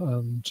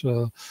and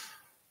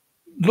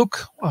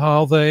look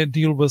how they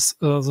deal with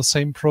the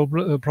same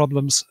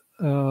problems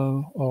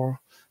or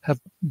have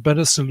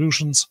better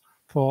solutions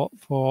for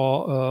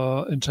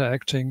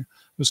interacting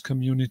with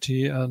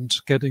community and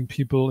getting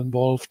people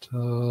involved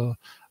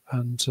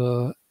and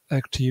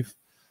active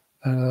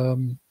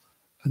in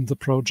the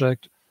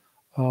project.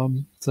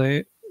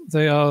 They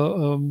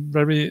are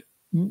very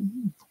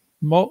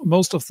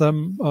most of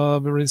them are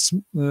very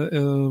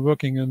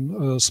working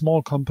in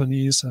small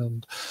companies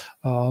and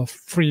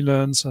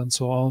freelance and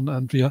so on,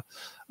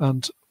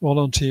 and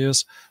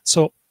volunteers.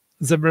 So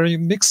they're very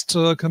mixed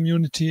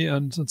community,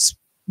 and it's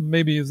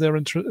maybe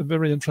they're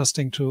very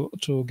interesting to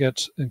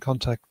get in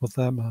contact with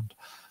them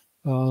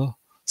and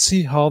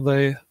see how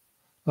they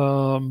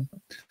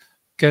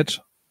get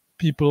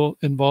people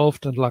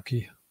involved and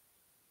lucky.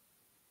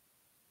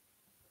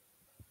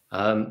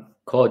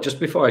 Cor, just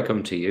before I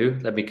come to you,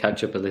 let me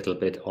catch up a little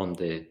bit on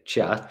the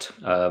chat.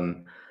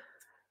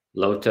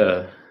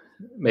 Lothar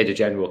made a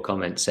general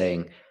comment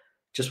saying,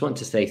 just want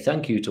to say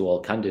thank you to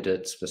all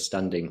candidates for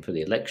standing for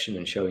the election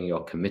and showing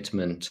your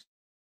commitment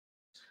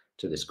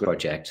to this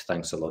project.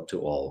 Thanks a lot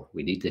to all.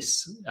 We need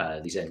these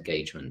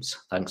engagements.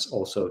 Thanks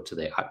also to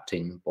the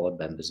acting board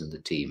members and the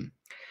team.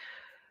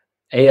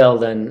 AL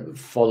then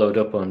followed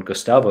up on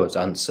Gustavo's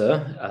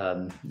answer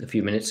a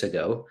few minutes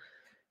ago,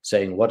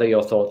 saying, what are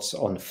your thoughts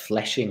on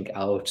fleshing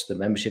out the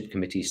membership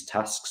committee's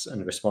tasks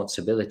and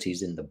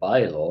responsibilities in the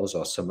bylaws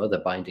or some other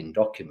binding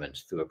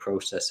document through a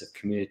process of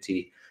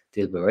community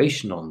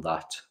deliberation on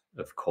that,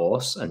 of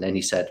course? And then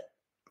he said,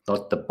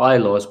 not the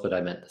bylaws, but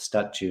I meant the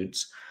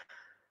statutes.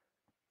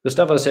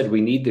 Gustavo said,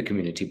 we need the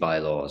community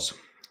bylaws.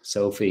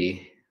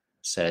 Sophie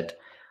said,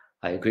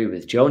 I agree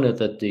with Jonah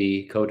that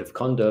the code of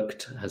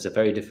conduct has a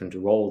very different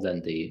role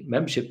than the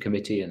membership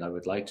committee, and I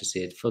would like to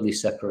see it fully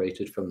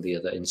separated from the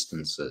other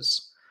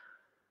instances.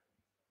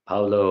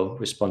 Paolo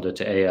responded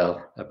to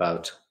AL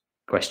about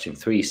question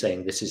 3,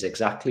 saying this is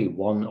exactly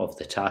one of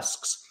the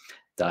tasks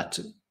that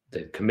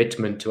the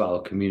commitment to our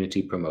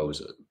community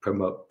proposes.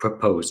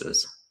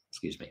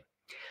 Excuse me.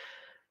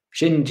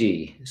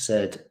 Shinji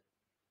said,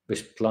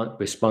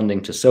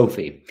 responding to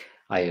Sophie,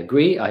 I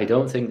agree. I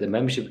don't think the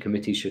membership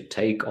committee should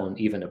take on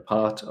even a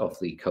part of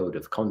the code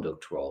of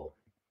conduct role.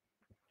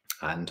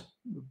 And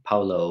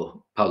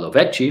Paolo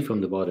Vecchi from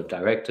the board of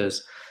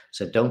directors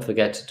said, don't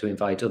forget to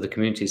invite other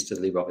communities to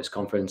the LibreOffice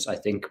conference. I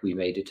think we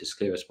made it as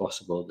clear as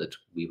possible that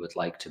we would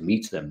like to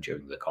meet them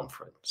during the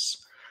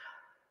conference.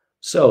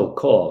 So,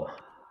 Cor,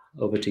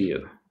 over to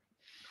you.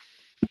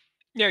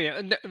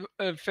 Yeah.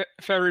 A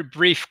very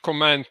brief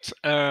comment.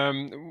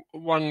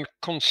 One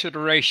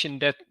consideration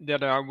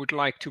that I would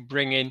like to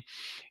bring in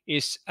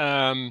is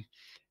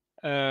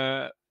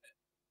a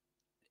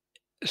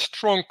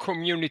strong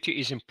community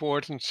is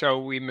important, so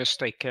we must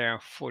take care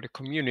for the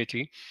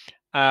community.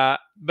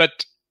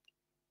 But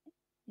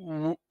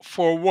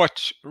for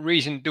what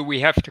reason do we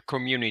have the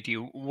community?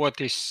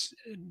 What is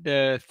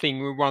the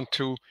thing we want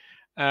to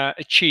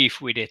achieve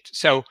with it?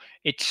 So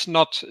it's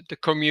not the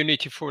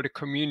community for the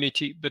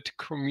community, but the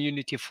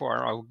community for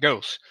our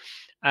goals.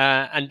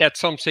 And that's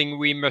something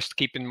we must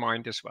keep in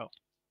mind as well.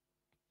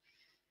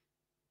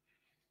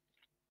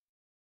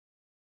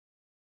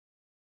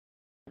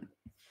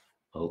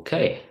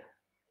 Okay.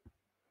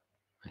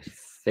 I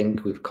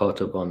think we've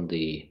caught up on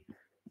the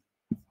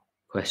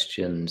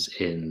questions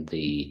in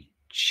the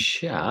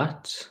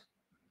chat,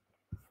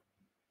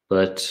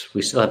 but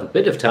we still have a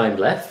bit of time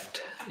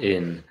left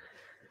in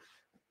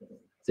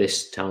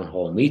this town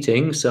hall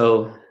meeting.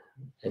 So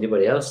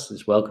anybody else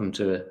is welcome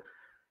to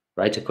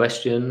write a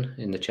question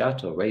in the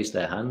chat or raise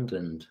their hand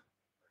and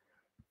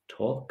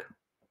talk.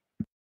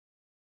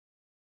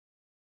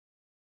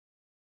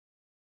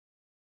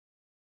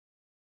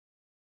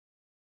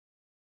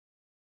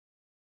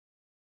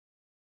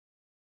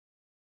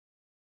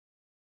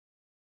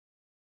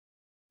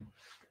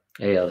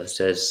 AL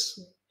says,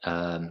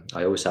 I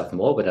always have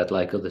more, but I'd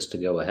like others to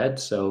go ahead.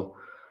 So,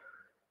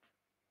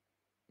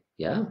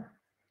 yeah.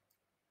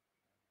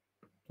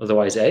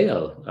 Otherwise,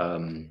 AL,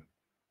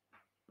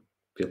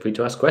 feel free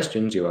to ask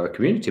questions. You are a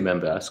community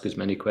member. Ask as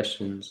many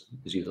questions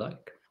as you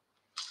like.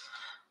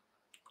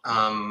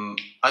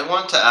 I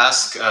want to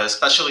ask,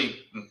 especially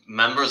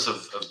members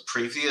of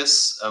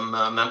previous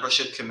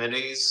membership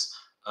committees,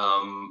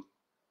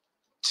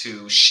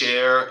 to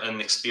share an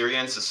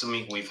experience,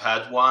 assuming we've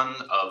had one,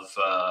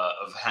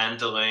 of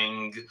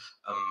handling,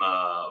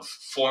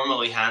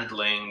 formally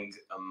handling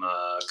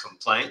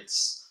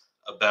complaints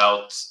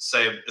about,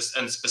 say,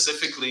 and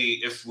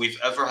specifically if we've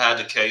ever had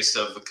a case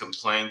of a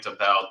complaint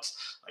about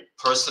like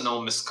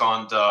personal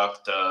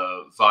misconduct,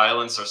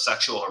 violence, or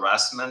sexual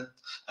harassment.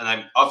 And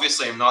I'm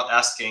not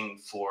asking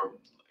for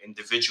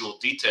individual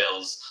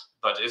details,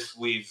 but if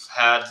we've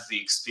had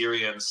the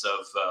experience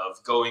of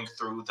going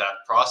through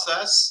that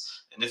process,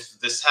 and if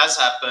this has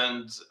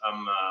happened,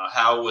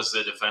 how was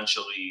it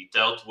eventually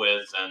dealt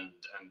with? And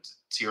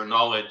to your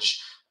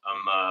knowledge,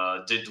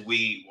 did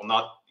we, well,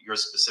 not your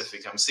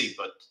specific MC,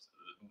 but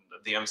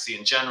the MC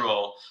in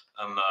general,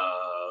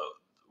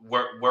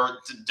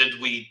 did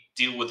we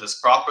deal with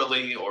this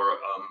properly, or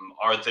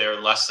are there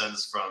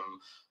lessons from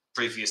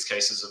previous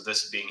cases of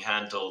this being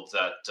handled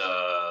that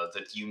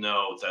that you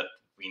know that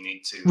we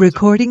need to?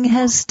 Recording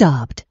has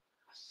stopped.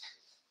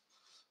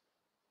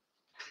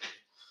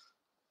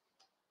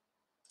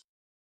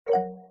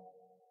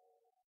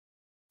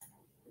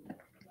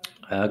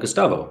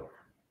 Gustavo.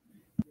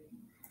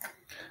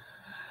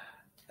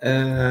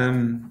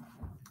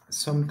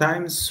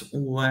 Sometimes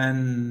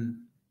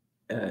when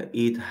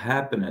it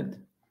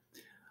happened,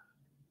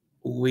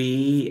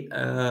 we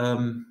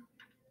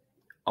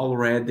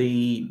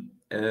already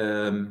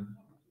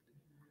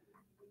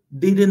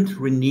didn't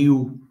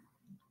renew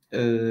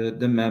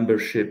the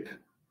membership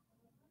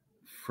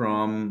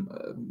from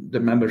the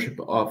membership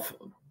of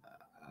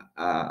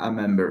a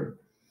member.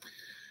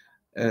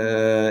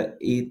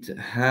 It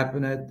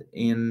happened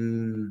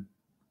in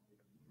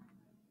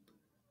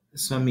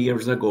some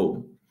years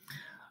ago.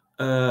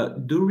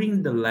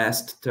 During the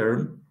last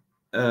term,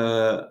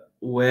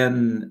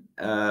 when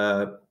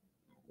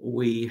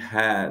we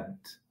had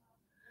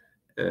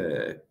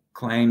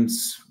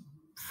claims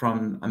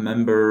from a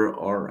member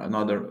or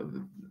another,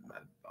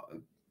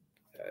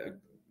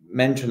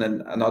 mentioned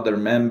another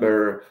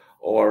member,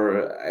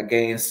 or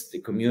against the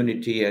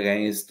community,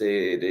 against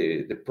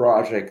the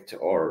project,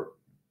 or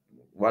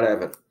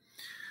whatever,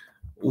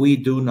 we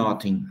do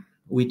nothing.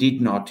 We did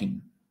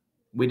nothing.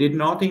 We did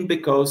nothing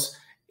because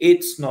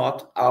it's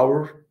not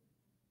our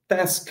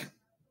task.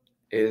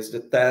 It's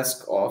the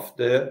task of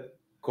the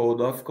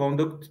Code of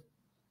Conduct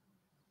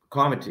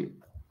Committee.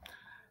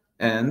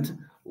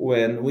 And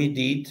when we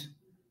did,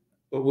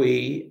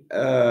 we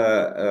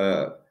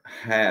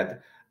had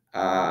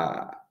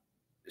a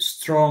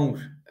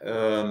strong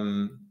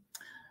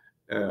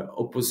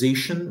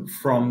opposition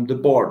from the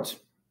board.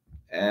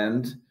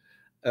 And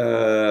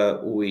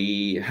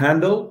we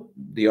handled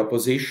the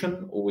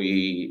opposition,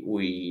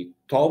 we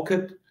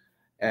talked,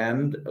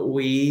 and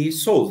we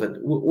solved it.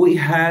 We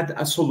had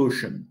a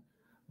solution.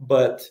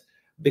 But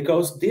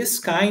because this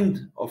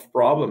kind of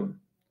problem,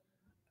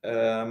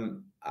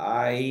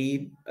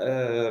 I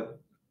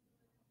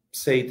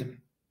said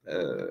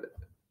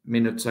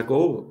minutes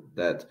ago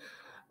that,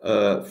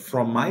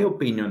 from my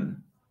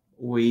opinion,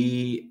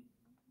 we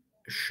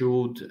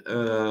should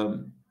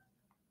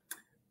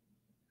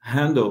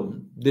handle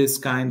this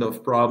kind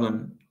of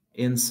problem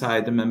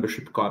inside the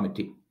membership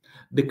committee,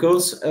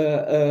 because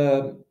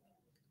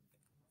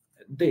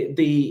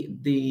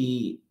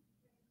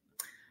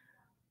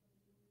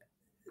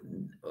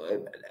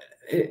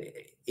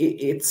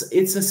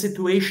it's a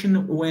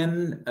situation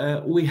when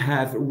we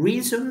have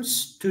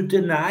reasons to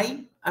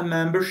deny a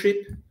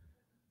membership,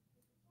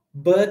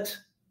 but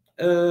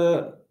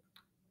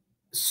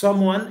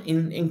someone,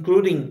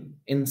 including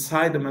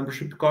inside the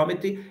membership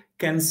committee,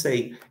 can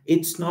say,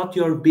 it's not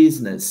your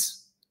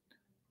business.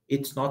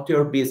 It's not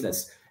your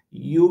business.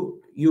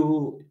 You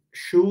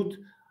should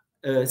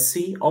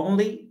see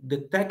only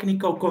the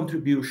technical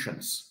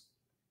contributions,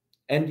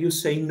 and you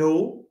say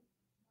no,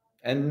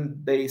 and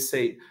they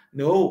say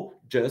no,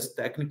 just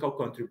technical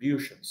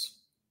contributions.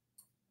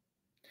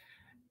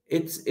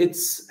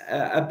 It's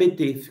a bit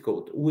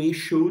difficult. We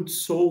should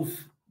solve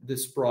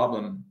this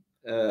problem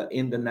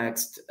in the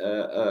next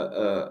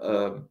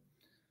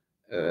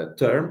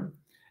term,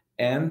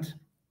 and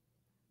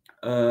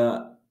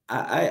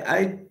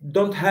I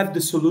don't have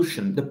the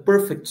solution, the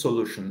perfect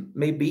solution.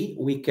 Maybe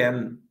we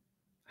can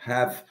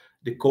have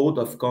the code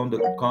of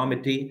conduct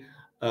committee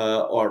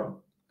or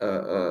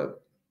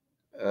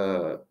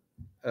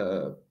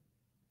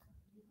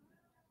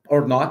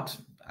not.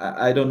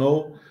 I don't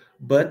know,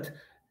 but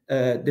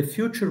the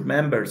future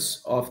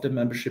members of the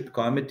membership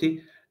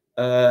committee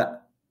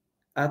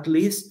at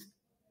least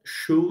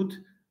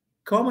should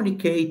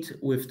communicate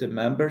with the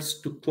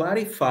members to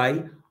clarify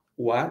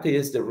what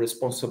is the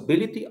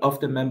responsibility of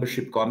the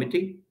membership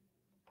committee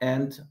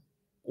and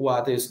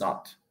what is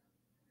not.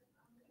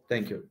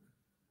 Thank you.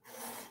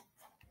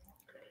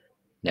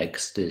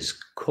 Next is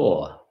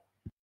Core.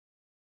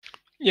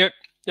 Yeah,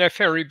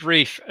 very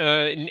brief.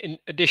 In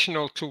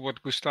additional to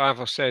what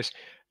Gustavo says,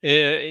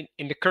 in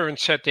the current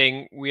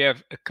setting, we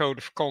have a code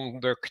of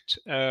conduct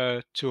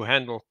to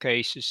handle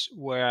cases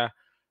where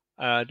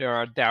there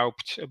are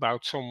doubts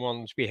about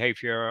someone's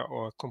behavior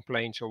or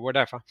complaints or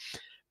whatever.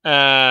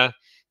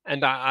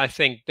 And I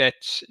think that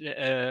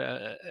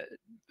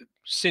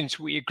since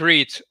we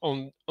agreed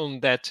on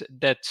that,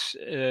 that's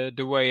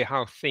the way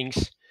how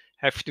things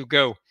have to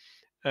go.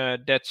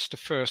 That's the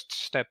first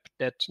step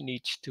that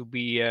needs to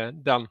be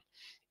done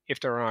if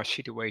there are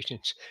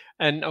situations.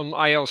 And on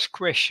Ayal's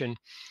question,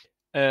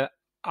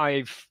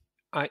 I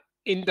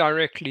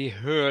indirectly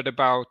heard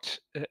about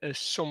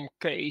some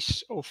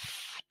case of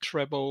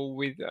trouble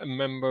with a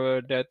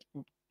member that,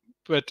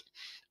 but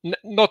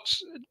not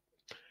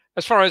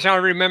as far as I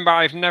remember.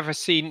 I've never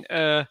seen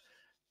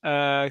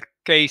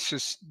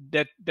cases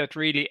that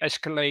really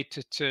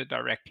escalated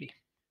directly.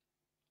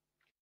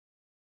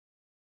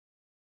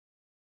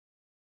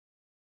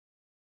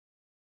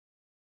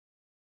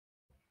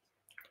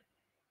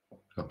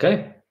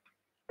 Okay.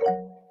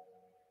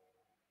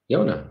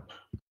 Yona.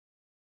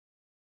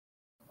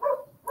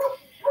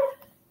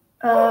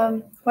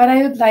 What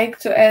I would like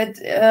to add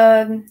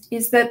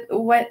is that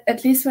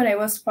at least when I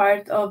was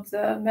part of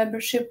the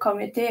membership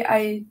committee,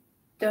 I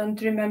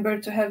don't remember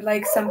to have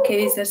like some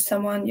case that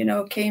someone,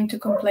 came to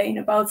complain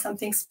about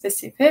something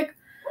specific.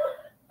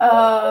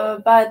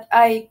 But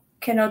I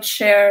cannot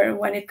share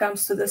when it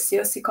comes to the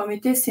COC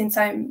committee, since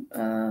I'm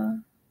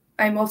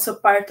also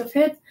part of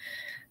it.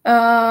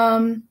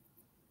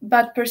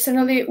 But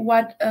personally,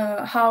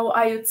 how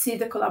I would see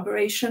the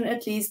collaboration,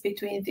 at least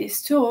between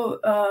these two,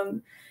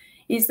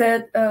 is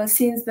that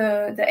since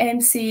the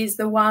MC is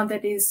the one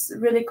that is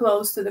really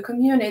close to the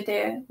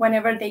community,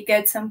 whenever they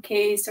get some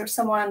case or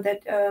someone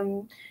that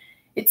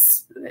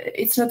it's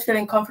not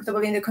feeling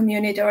comfortable in the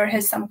community or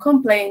has some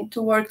complaint,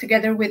 to work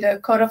together with a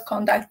code of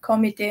conduct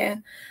committee,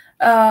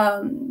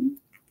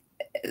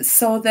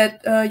 so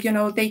that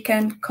they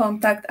can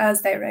contact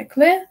us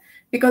directly.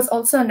 Because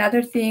also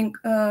another thing,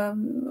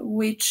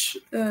 which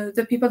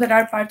the people that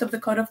are part of the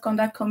Code of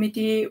Conduct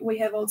Committee, we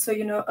have also,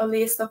 a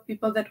list of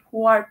people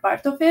who are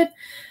part of it.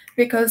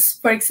 Because,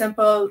 for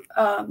example,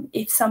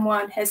 if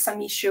someone has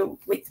some issue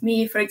with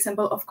me, for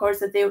example, of course,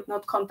 that they would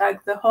not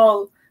contact the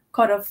whole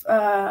Code of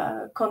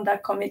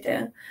Conduct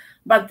Committee,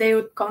 but they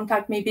would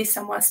contact maybe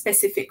someone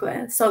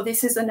specifically. So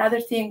this is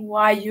another thing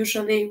why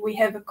usually we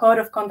have a Code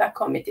of Conduct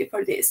Committee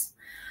for this.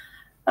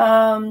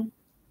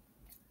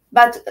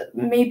 But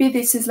maybe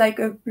this is like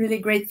a really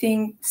great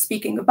thing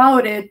speaking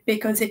about it,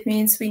 because it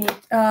means we need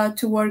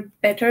to work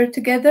better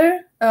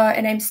together.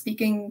 And I'm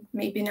speaking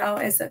maybe now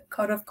as a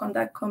Code of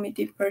Conduct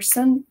Committee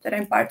person, that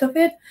I'm part of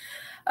it,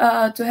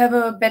 to have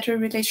a better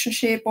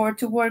relationship or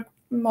to work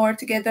more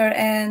together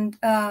and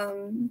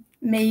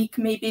make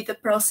maybe the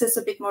process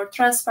a bit more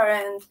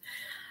transparent.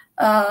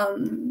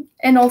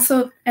 And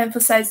also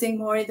emphasizing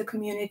more in the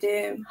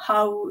community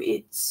how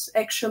it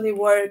actually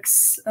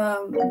works,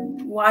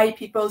 why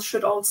people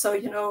should also,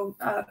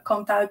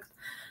 contact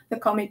the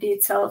committee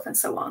itself, and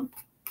so on.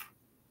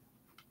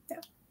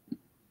 Yeah.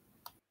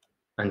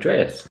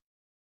 Andreas.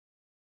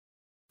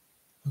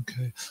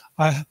 Okay,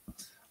 I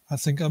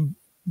think I'm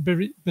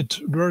very bit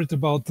worried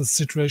about the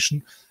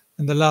situation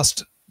in the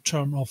last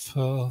term of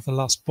the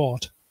last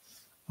board.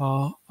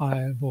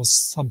 I was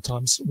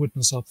sometimes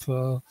witness of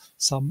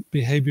some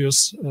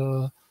behaviors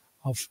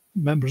of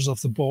members of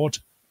the board,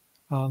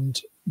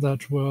 and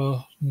that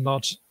were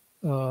not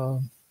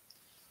in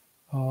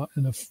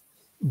a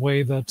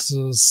way that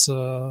is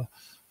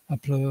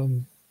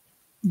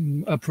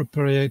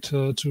appropriate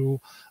to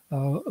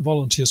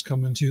volunteers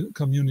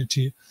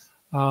community.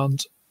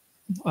 And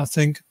I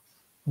think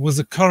with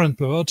the current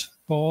board,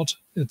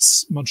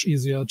 it's much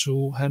easier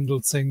to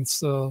handle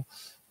things,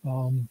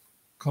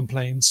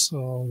 complaints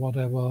or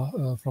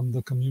whatever from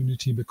the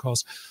community,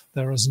 because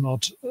there is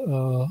not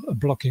a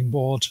blocking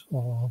board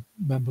or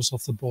members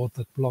of the board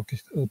that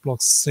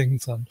blocks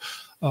things. And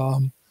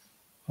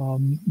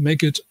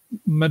make it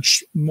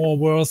much more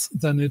worse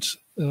than it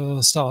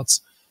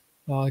starts.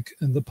 Like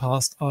in the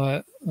past,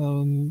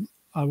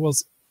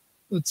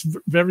 it's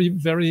very,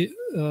 very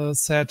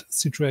sad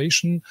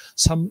situation.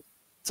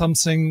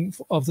 Something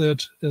of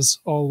it is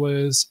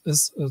always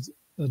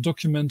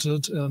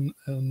documented in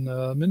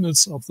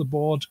minutes of the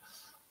board,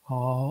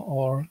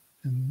 or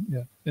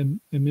in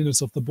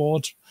minutes of the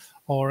board,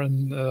 or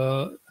on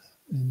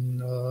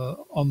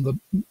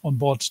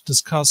board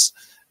discuss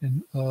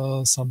in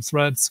some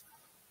threads,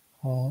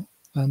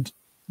 and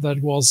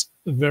that was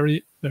a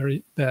very,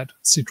 very bad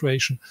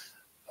situation.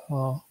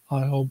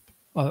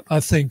 I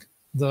think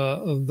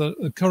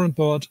the current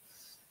board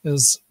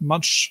is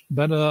much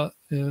better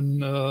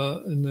in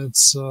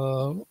its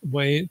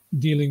way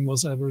dealing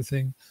with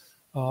everything,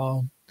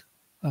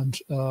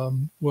 and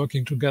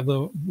working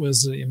together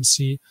with the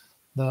MC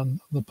than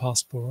the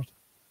past board.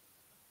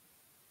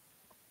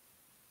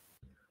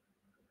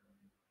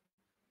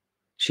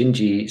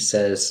 Shinji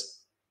says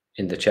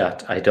in the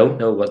chat, I don't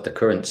know what the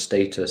current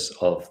status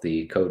of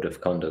the Code of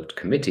Conduct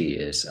Committee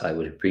is. I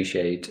would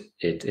appreciate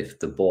it if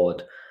the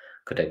board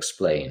could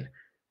explain.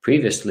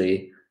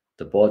 Previously,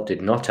 the board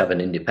did not have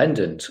an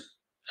independent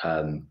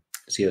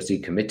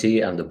COC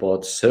committee, and the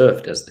board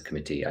served as the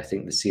committee. I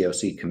think the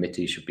COC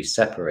committee should be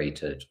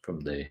separated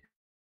from the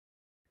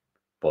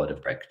board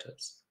of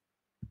directors.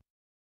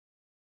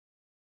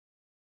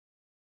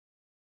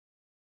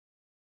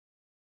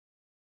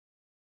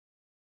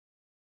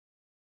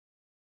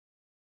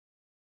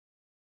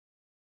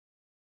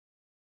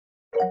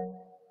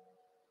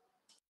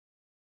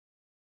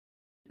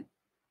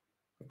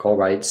 Call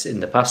writes, in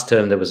the past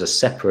term, there was a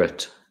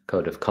separate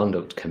Code of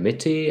Conduct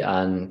Committee,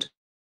 and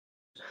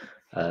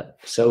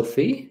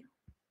Sophie?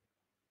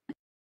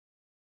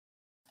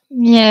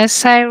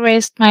 Yes, I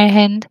raised my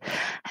hand.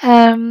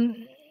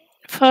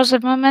 For the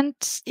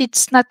moment,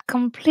 it's not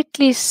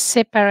completely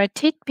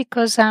separated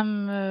because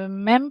I'm a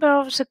member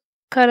of the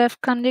Code of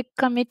Conduct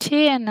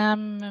Committee and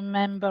I'm a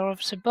member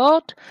of the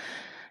board.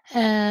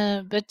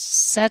 But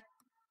that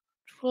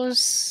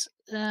was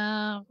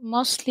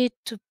mostly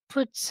to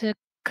put the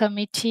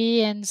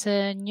committee and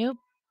the new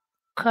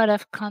Code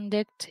of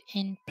Conduct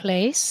in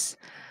place.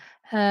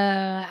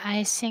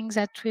 I think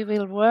that we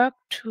will work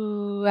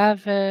to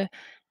have a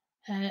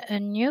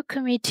new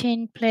committee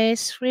in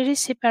place, really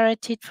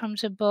separated from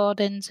the board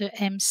and the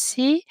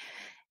MC,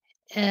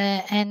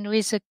 and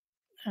with the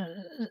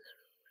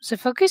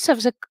focus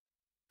of the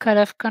Code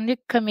of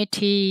Conduct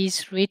Committee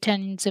is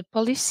written in the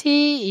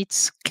policy.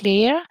 It's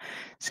clear.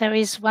 There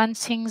is one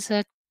thing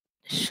that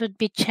should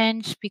be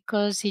changed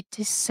because it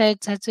is said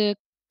that the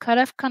Code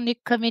of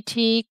Conduct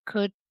Committee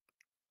could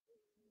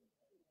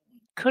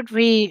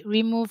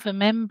remove a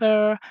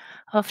member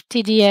of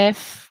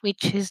TDF,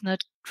 which is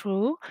not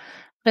true.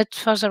 But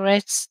for the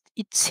rest,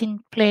 it's in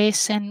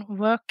place and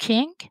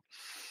working.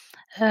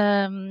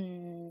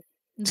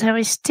 There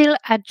is still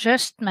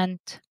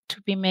adjustment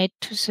to be made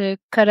to the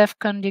Code of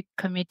Conduct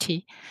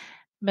Committee,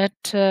 but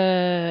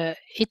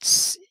it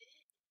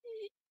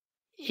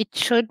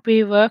should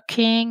be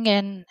working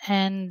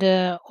and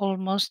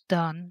almost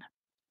done.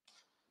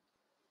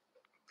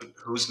 But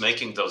who's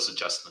making those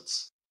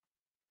adjustments?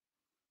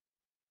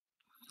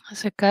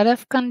 The Code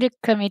of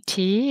Conduct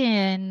Committee,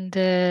 and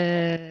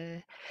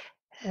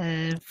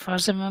for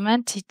the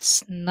moment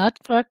it's not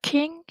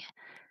working.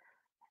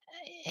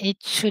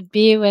 It should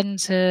be when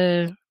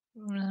the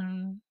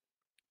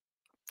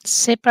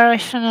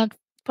separation of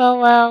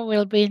power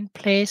will be in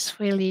place,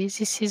 really.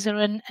 This is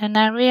an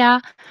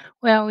area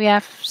where we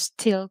have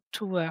still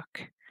to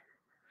work.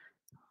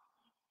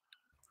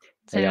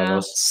 There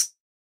are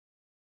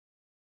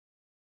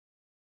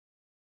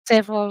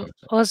several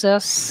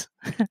others.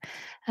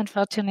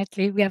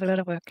 Unfortunately, we have a lot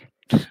of work.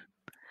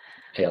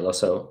 Eyal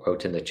also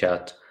wrote in the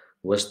chat,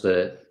 was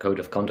the Code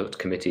of Conduct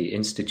Committee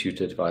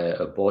instituted via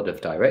a board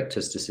of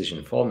directors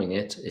decision forming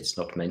it? It's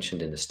not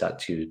mentioned in the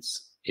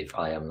statutes, if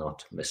I am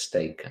not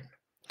mistaken.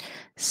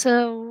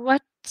 So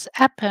what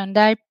happened?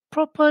 I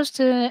proposed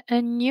a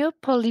new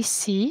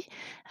policy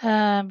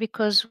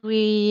because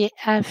we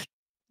have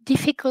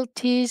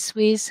difficulties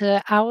with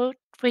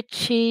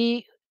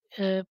outreach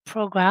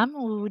program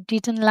who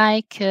didn't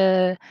like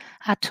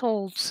at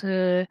all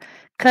the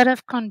Code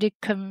of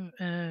Conduct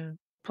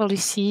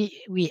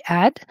policy we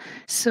had.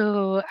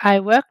 So I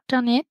worked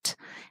on it,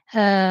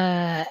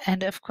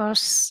 and of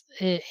course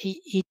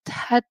it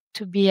had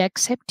to be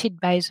accepted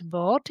by the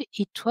board.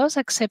 It was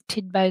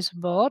accepted by the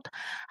board.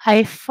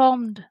 I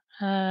formed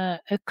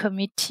a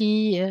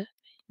committee in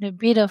a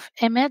bit of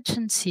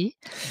emergency,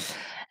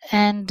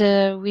 and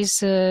with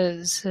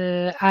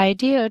the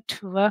idea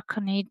to work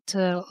on it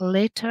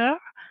later.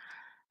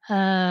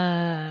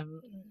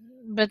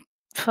 But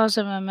for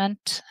the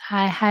moment,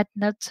 I had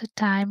not the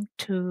time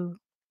to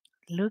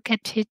look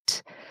at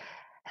it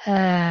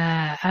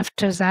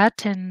after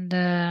that, and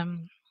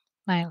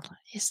well,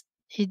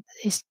 it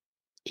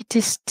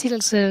is still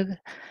the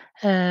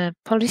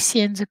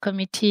policy and the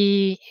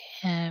committee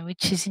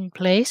which is in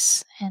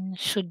place and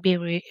should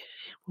be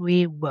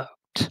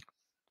reworked.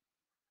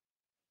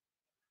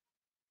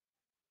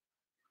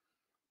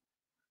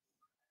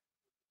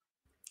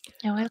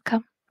 You're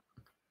welcome.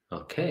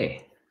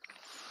 Okay.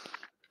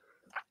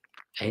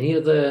 Any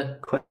other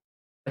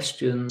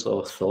questions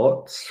or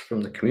thoughts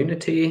from the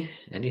community?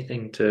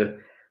 Anything to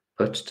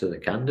put to the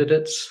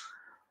candidates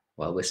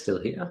while we're still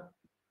here?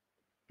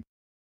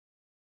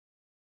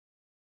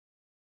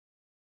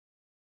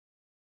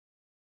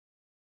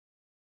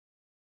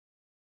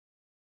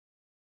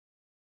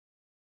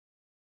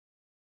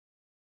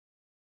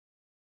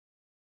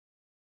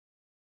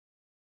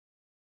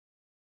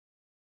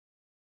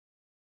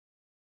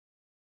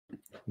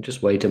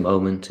 Just wait a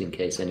moment in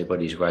case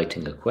anybody's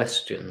writing a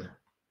question.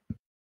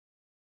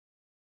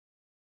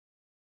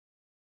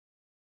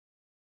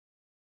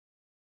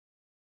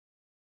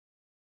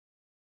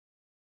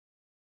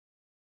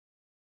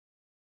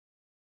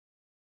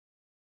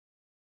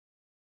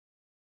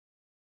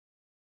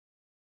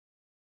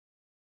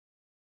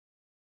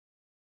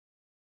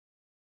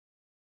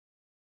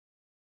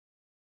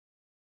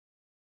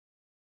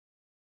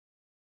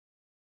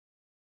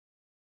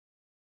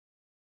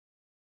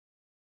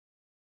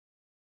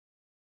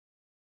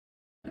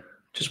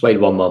 Just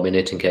wait one more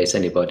minute in case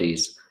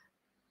anybody's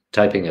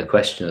typing a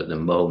question at the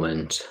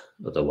moment.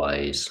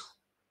 Otherwise,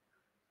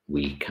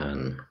 we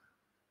can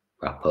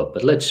wrap up.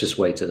 But let's just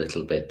wait a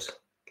little bit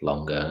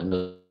longer,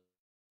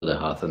 another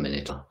half a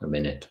minute.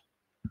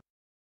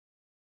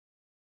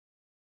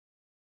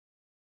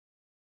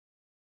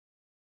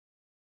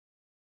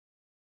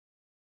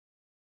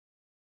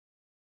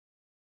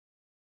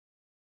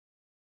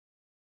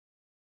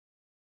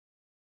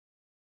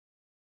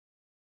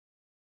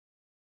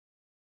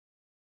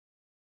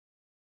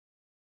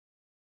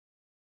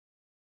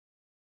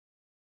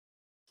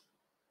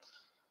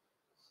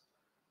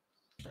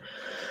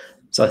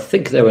 So I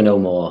think there are no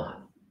more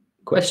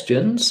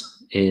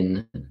questions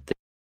in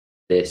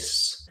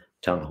this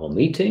town hall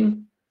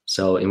meeting.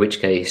 So in which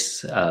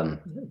case,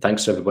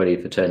 thanks to everybody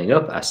for turning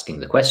up, asking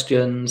the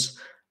questions,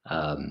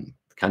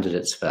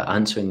 candidates for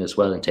answering as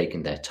well and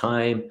taking their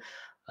time.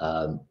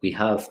 We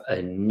have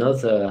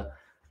another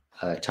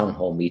town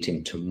hall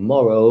meeting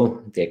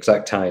tomorrow. The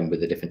exact time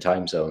with the different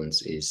time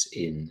zones is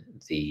in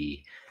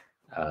the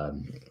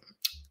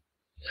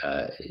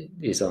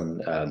is on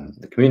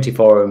the community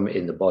forum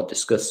in the board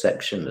discuss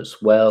section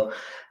as well.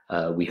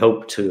 We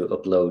hope to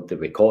upload the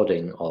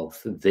recording of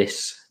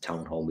this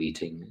town hall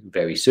meeting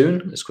very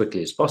soon, as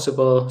quickly as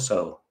possible.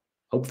 So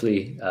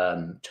hopefully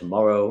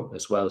tomorrow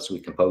as well, so we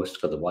can post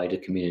for the wider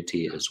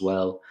community as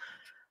well.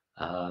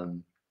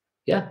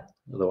 Yeah,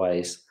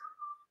 otherwise,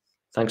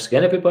 thanks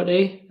again,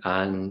 everybody,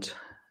 and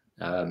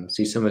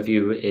see some of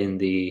you in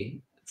the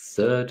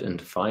third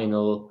and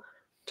final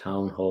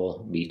town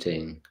hall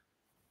meeting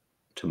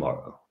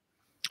tomorrow.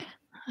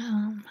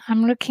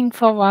 I'm looking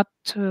forward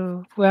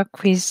to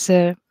work with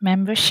the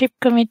membership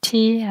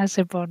committee as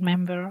a board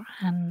member,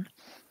 and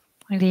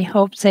really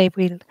hope they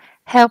will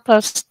help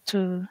us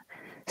to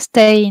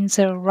stay in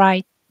the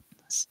right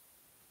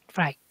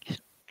track.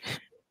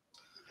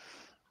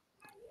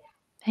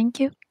 Thank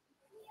you.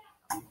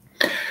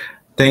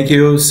 Thank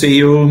you. See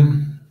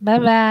you.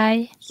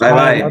 Bye-bye.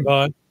 Bye-bye.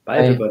 Bye-bye. Bye,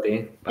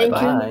 everybody. Thank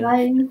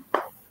Bye-bye. you. Bye.